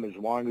all of them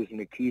as long as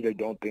Nikita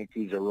don't think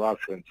he's a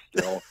Russian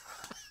still.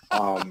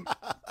 I'm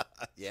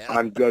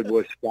good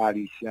with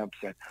Scotty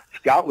Simpson.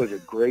 Scott was a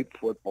great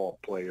football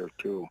player,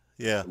 too.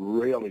 Yeah.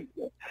 Really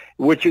good.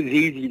 Which is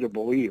easy to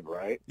believe,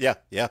 right? Yeah,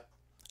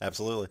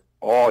 absolutely.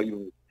 Oh,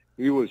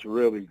 he was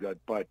really good.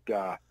 But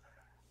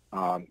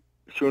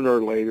sooner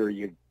or later,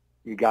 you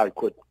got to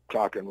quit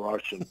talking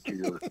Russian to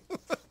your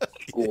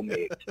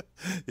schoolmates.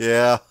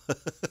 Yeah.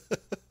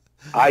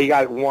 I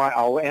got one.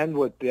 I'll end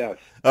with this.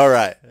 All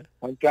right.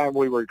 One time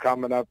we were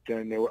coming up,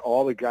 and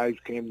all the guys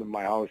came to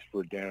my house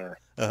for dinner.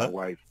 My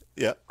wife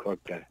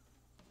cooked it.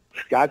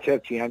 Scott's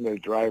at the end of the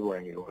driveway,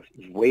 and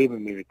he's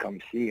waving me to come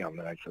see him.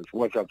 And I says,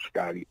 "What's up,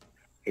 Scotty?"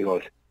 He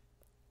goes,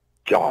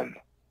 "John,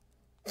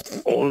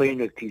 only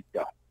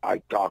Nikita.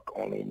 I talk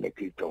only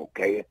Nikita,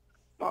 okay?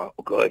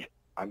 Good."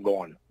 I'm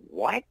going,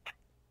 "What?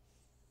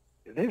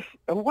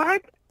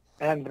 What?"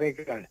 And I'm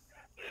thinking,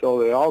 so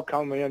they all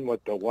come in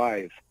with the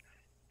wife,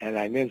 and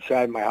I'm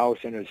inside my house,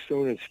 and as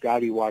soon as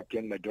Scotty walked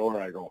in the door,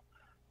 I go,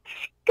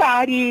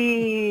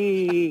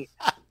 "Scotty!"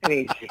 And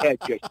his head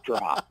just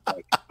dropped.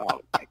 Like,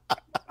 oh, my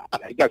God.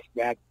 I guess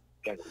that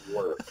didn't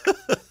work.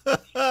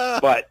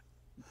 But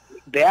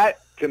that,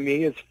 to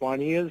me, is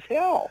funny as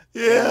hell.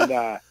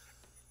 Yeah.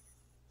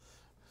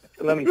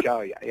 And let me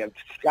tell you, if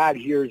Scott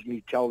hears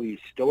me tell these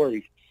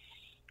stories,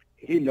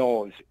 he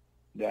knows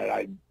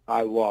that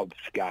I love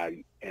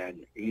Scotty,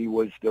 and he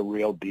was the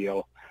real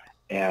deal.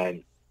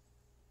 And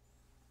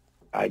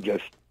I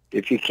just,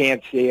 if you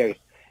can't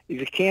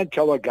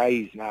tell a guy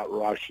he's not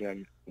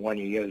Russian when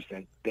he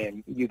isn't,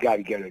 then you got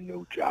to get a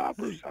new job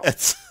or something.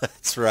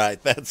 That's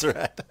right. That's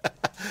right.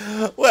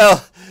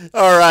 Well,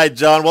 all right,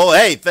 John. Well,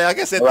 hey, like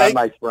I said,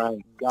 my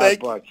friend. God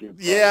bless you.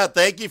 Brother. Yeah,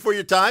 thank you for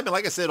your time. And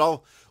like I said,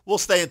 we'll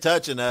stay in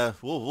touch, and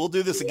we'll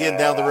do this again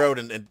down the road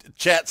and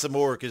chat some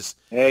more. Cause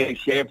hey,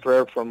 say a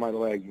prayer for my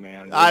leg,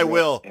 man. I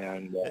will.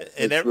 And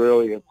it's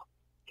really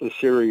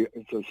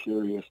it's a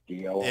serious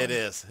deal. It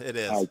is.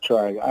 I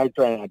try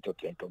not to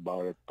think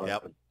about it,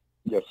 but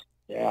it's just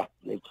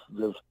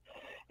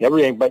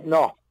everything. But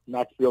no,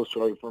 not to feel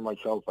sorry for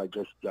myself. I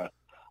just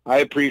I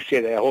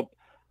appreciate it. I hope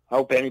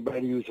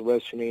anybody who's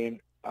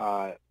listening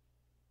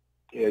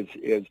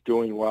is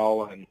doing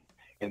well and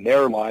in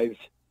their lives,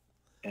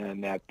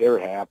 and that they're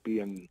happy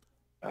and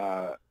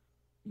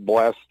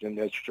blessed in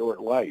this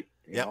short life.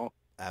 You know?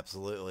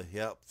 Absolutely.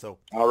 Yep. So.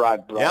 All right,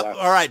 brother. Yep.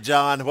 All right,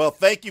 John. Well,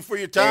 thank you for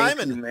your time,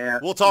 thank you,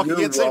 man. We'll talk You're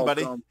again soon,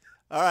 welcome. buddy.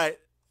 All right.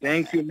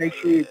 Thank you. Make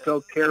sure you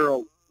tell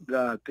Carol.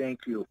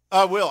 Thank you.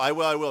 I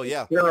will.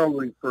 Yeah. Carol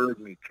referred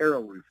me.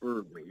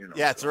 You know.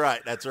 Yeah, that's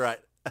right.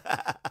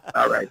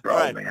 All right,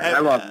 bro, man. I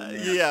love you,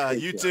 man. Yeah,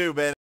 Take you care. too,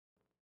 man.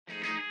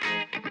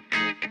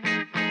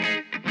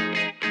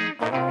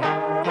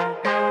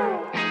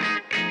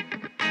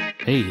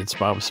 Hey, it's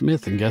Bob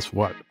Smith, and guess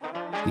what?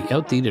 The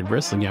Outdated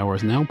Wrestling Hour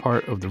is now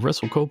part of the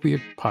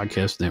WrestleCopia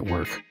podcast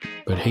network.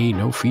 But hey,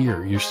 no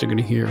fear, you're still going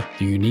to hear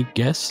the unique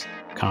guests,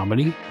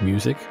 comedy,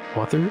 music,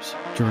 authors,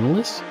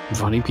 journalists,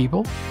 funny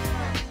people.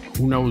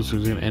 Who knows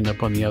who's going to end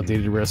up on the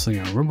Outdated Wrestling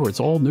Hour? Remember, it's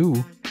all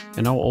new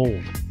and all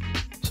old.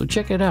 So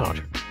check it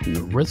out in the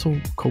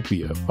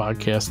WrestleCopia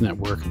podcast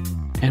network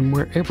and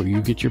wherever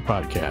you get your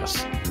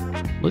podcasts.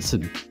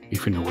 Listen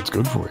if you know what's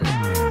good for you.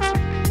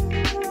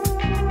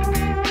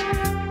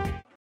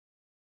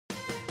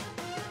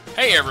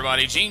 Hey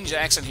everybody, Gene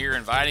Jackson here,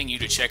 inviting you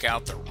to check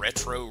out the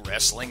Retro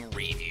Wrestling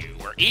Review,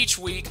 where each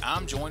week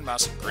I'm joined by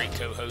some great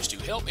co-hosts who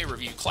help me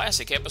review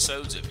classic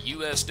episodes of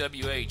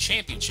USWA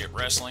Championship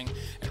Wrestling,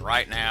 and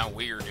right now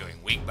we are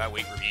doing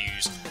week-by-week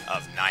reviews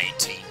of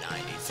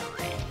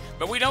 1993.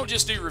 But we don't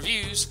just do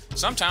reviews,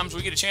 sometimes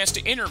we get a chance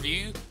to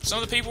interview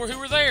some of the people who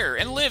were there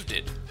and lived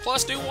it,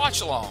 plus do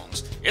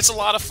watch-alongs. It's a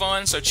lot of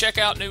fun, so check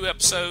out new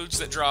episodes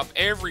that drop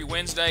every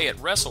Wednesday at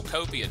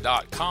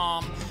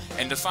WrestleCopia.com.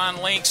 And to find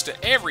links to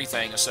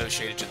everything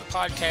associated to the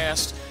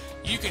podcast,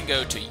 you can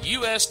go to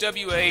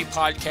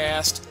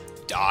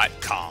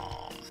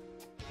uswapodcast.com.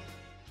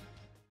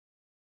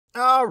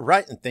 All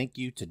right, and thank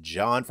you to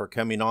John for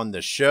coming on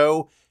the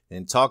show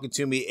and talking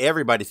to me.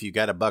 Everybody, if you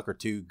got a buck or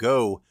two,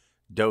 go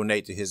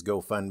donate to his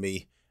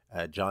GoFundMe.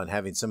 John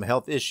having some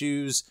health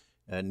issues,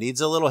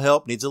 needs a little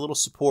help, needs a little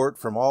support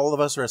from all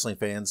of us wrestling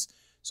fans.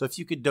 So if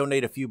you could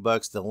donate a few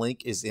bucks, the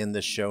link is in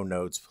the show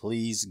notes.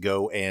 Please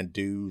go and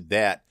do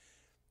that.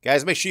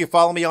 Guys, make sure you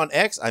follow me on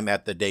X. I'm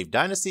at the Dave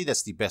Dynasty.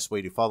 That's the best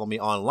way to follow me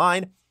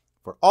online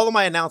for all of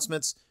my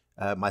announcements,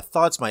 my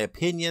thoughts, my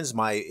opinions,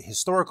 my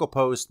historical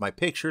posts, my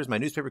pictures, my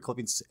newspaper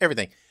clippings,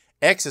 everything.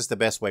 X is the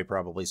best way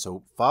probably,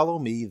 so follow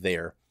me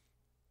there.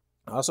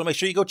 Also, make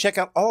sure you go check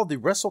out all the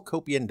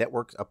WrestleCopia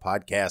Network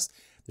podcasts.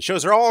 The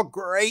shows are all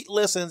great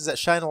listens that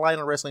shine a light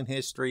on wrestling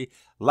history.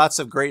 Lots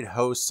of great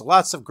hosts,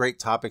 lots of great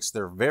topics.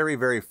 They're very,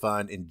 very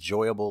fun,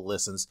 enjoyable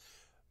listens.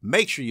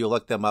 Make sure you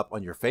look them up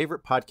on your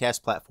favorite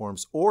podcast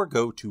platforms or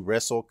go to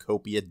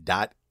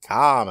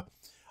WrestleCopia.com.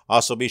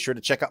 Also, be sure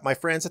to check out my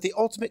friends at the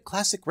Ultimate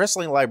Classic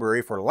Wrestling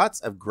Library for lots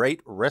of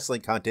great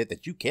wrestling content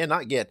that you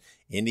cannot get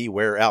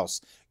anywhere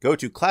else. Go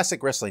to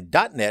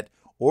ClassicWrestling.net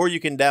or you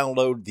can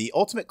download the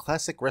Ultimate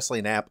Classic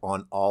Wrestling app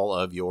on all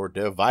of your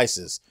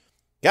devices.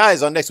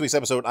 Guys, on next week's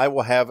episode, I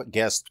will have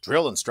guest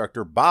drill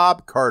instructor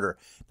Bob Carter.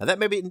 Now, that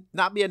may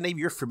not be a name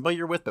you're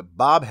familiar with, but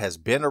Bob has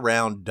been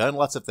around, done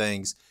lots of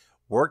things,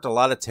 worked a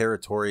lot of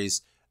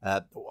territories,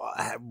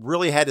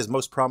 really had his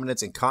most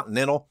prominence in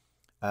Continental.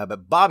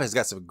 But Bob has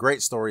got some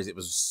great stories. It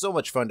was so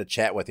much fun to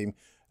chat with him.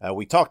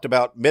 We talked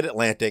about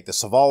Mid-Atlantic, the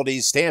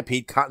Savaldis,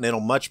 Stampede, Continental,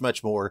 much,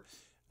 much more.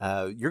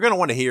 You're going to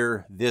want to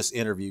hear this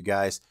interview,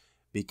 guys,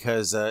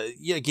 because,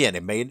 again,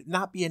 it may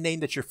not be a name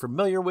that you're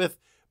familiar with,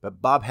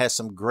 but Bob has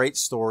some great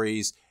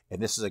stories,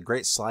 and this is a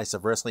great slice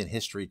of wrestling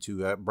history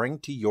to bring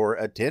to your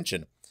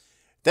attention.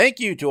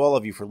 Thank you to all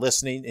of you for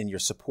listening and your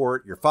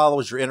support, your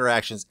follows, your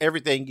interactions,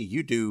 everything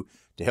you do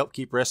to help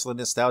keep wrestling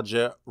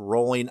nostalgia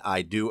rolling.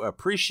 I do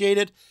appreciate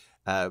it.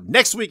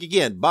 Next week,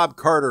 again, Bob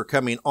Carter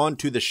coming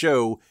onto the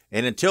show.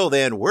 And until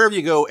then, wherever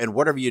you go and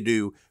whatever you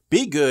do,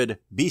 be good,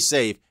 be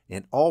safe,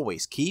 and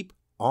always keep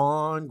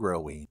on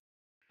growing.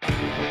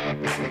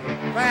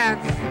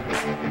 Fans,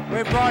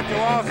 we brought you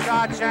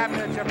All-Star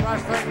Championship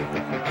Wrestling.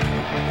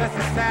 This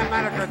is Sam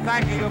Maneker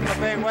thanking you for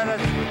being with us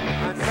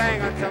and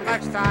saying until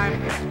next time,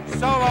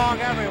 so long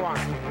everyone.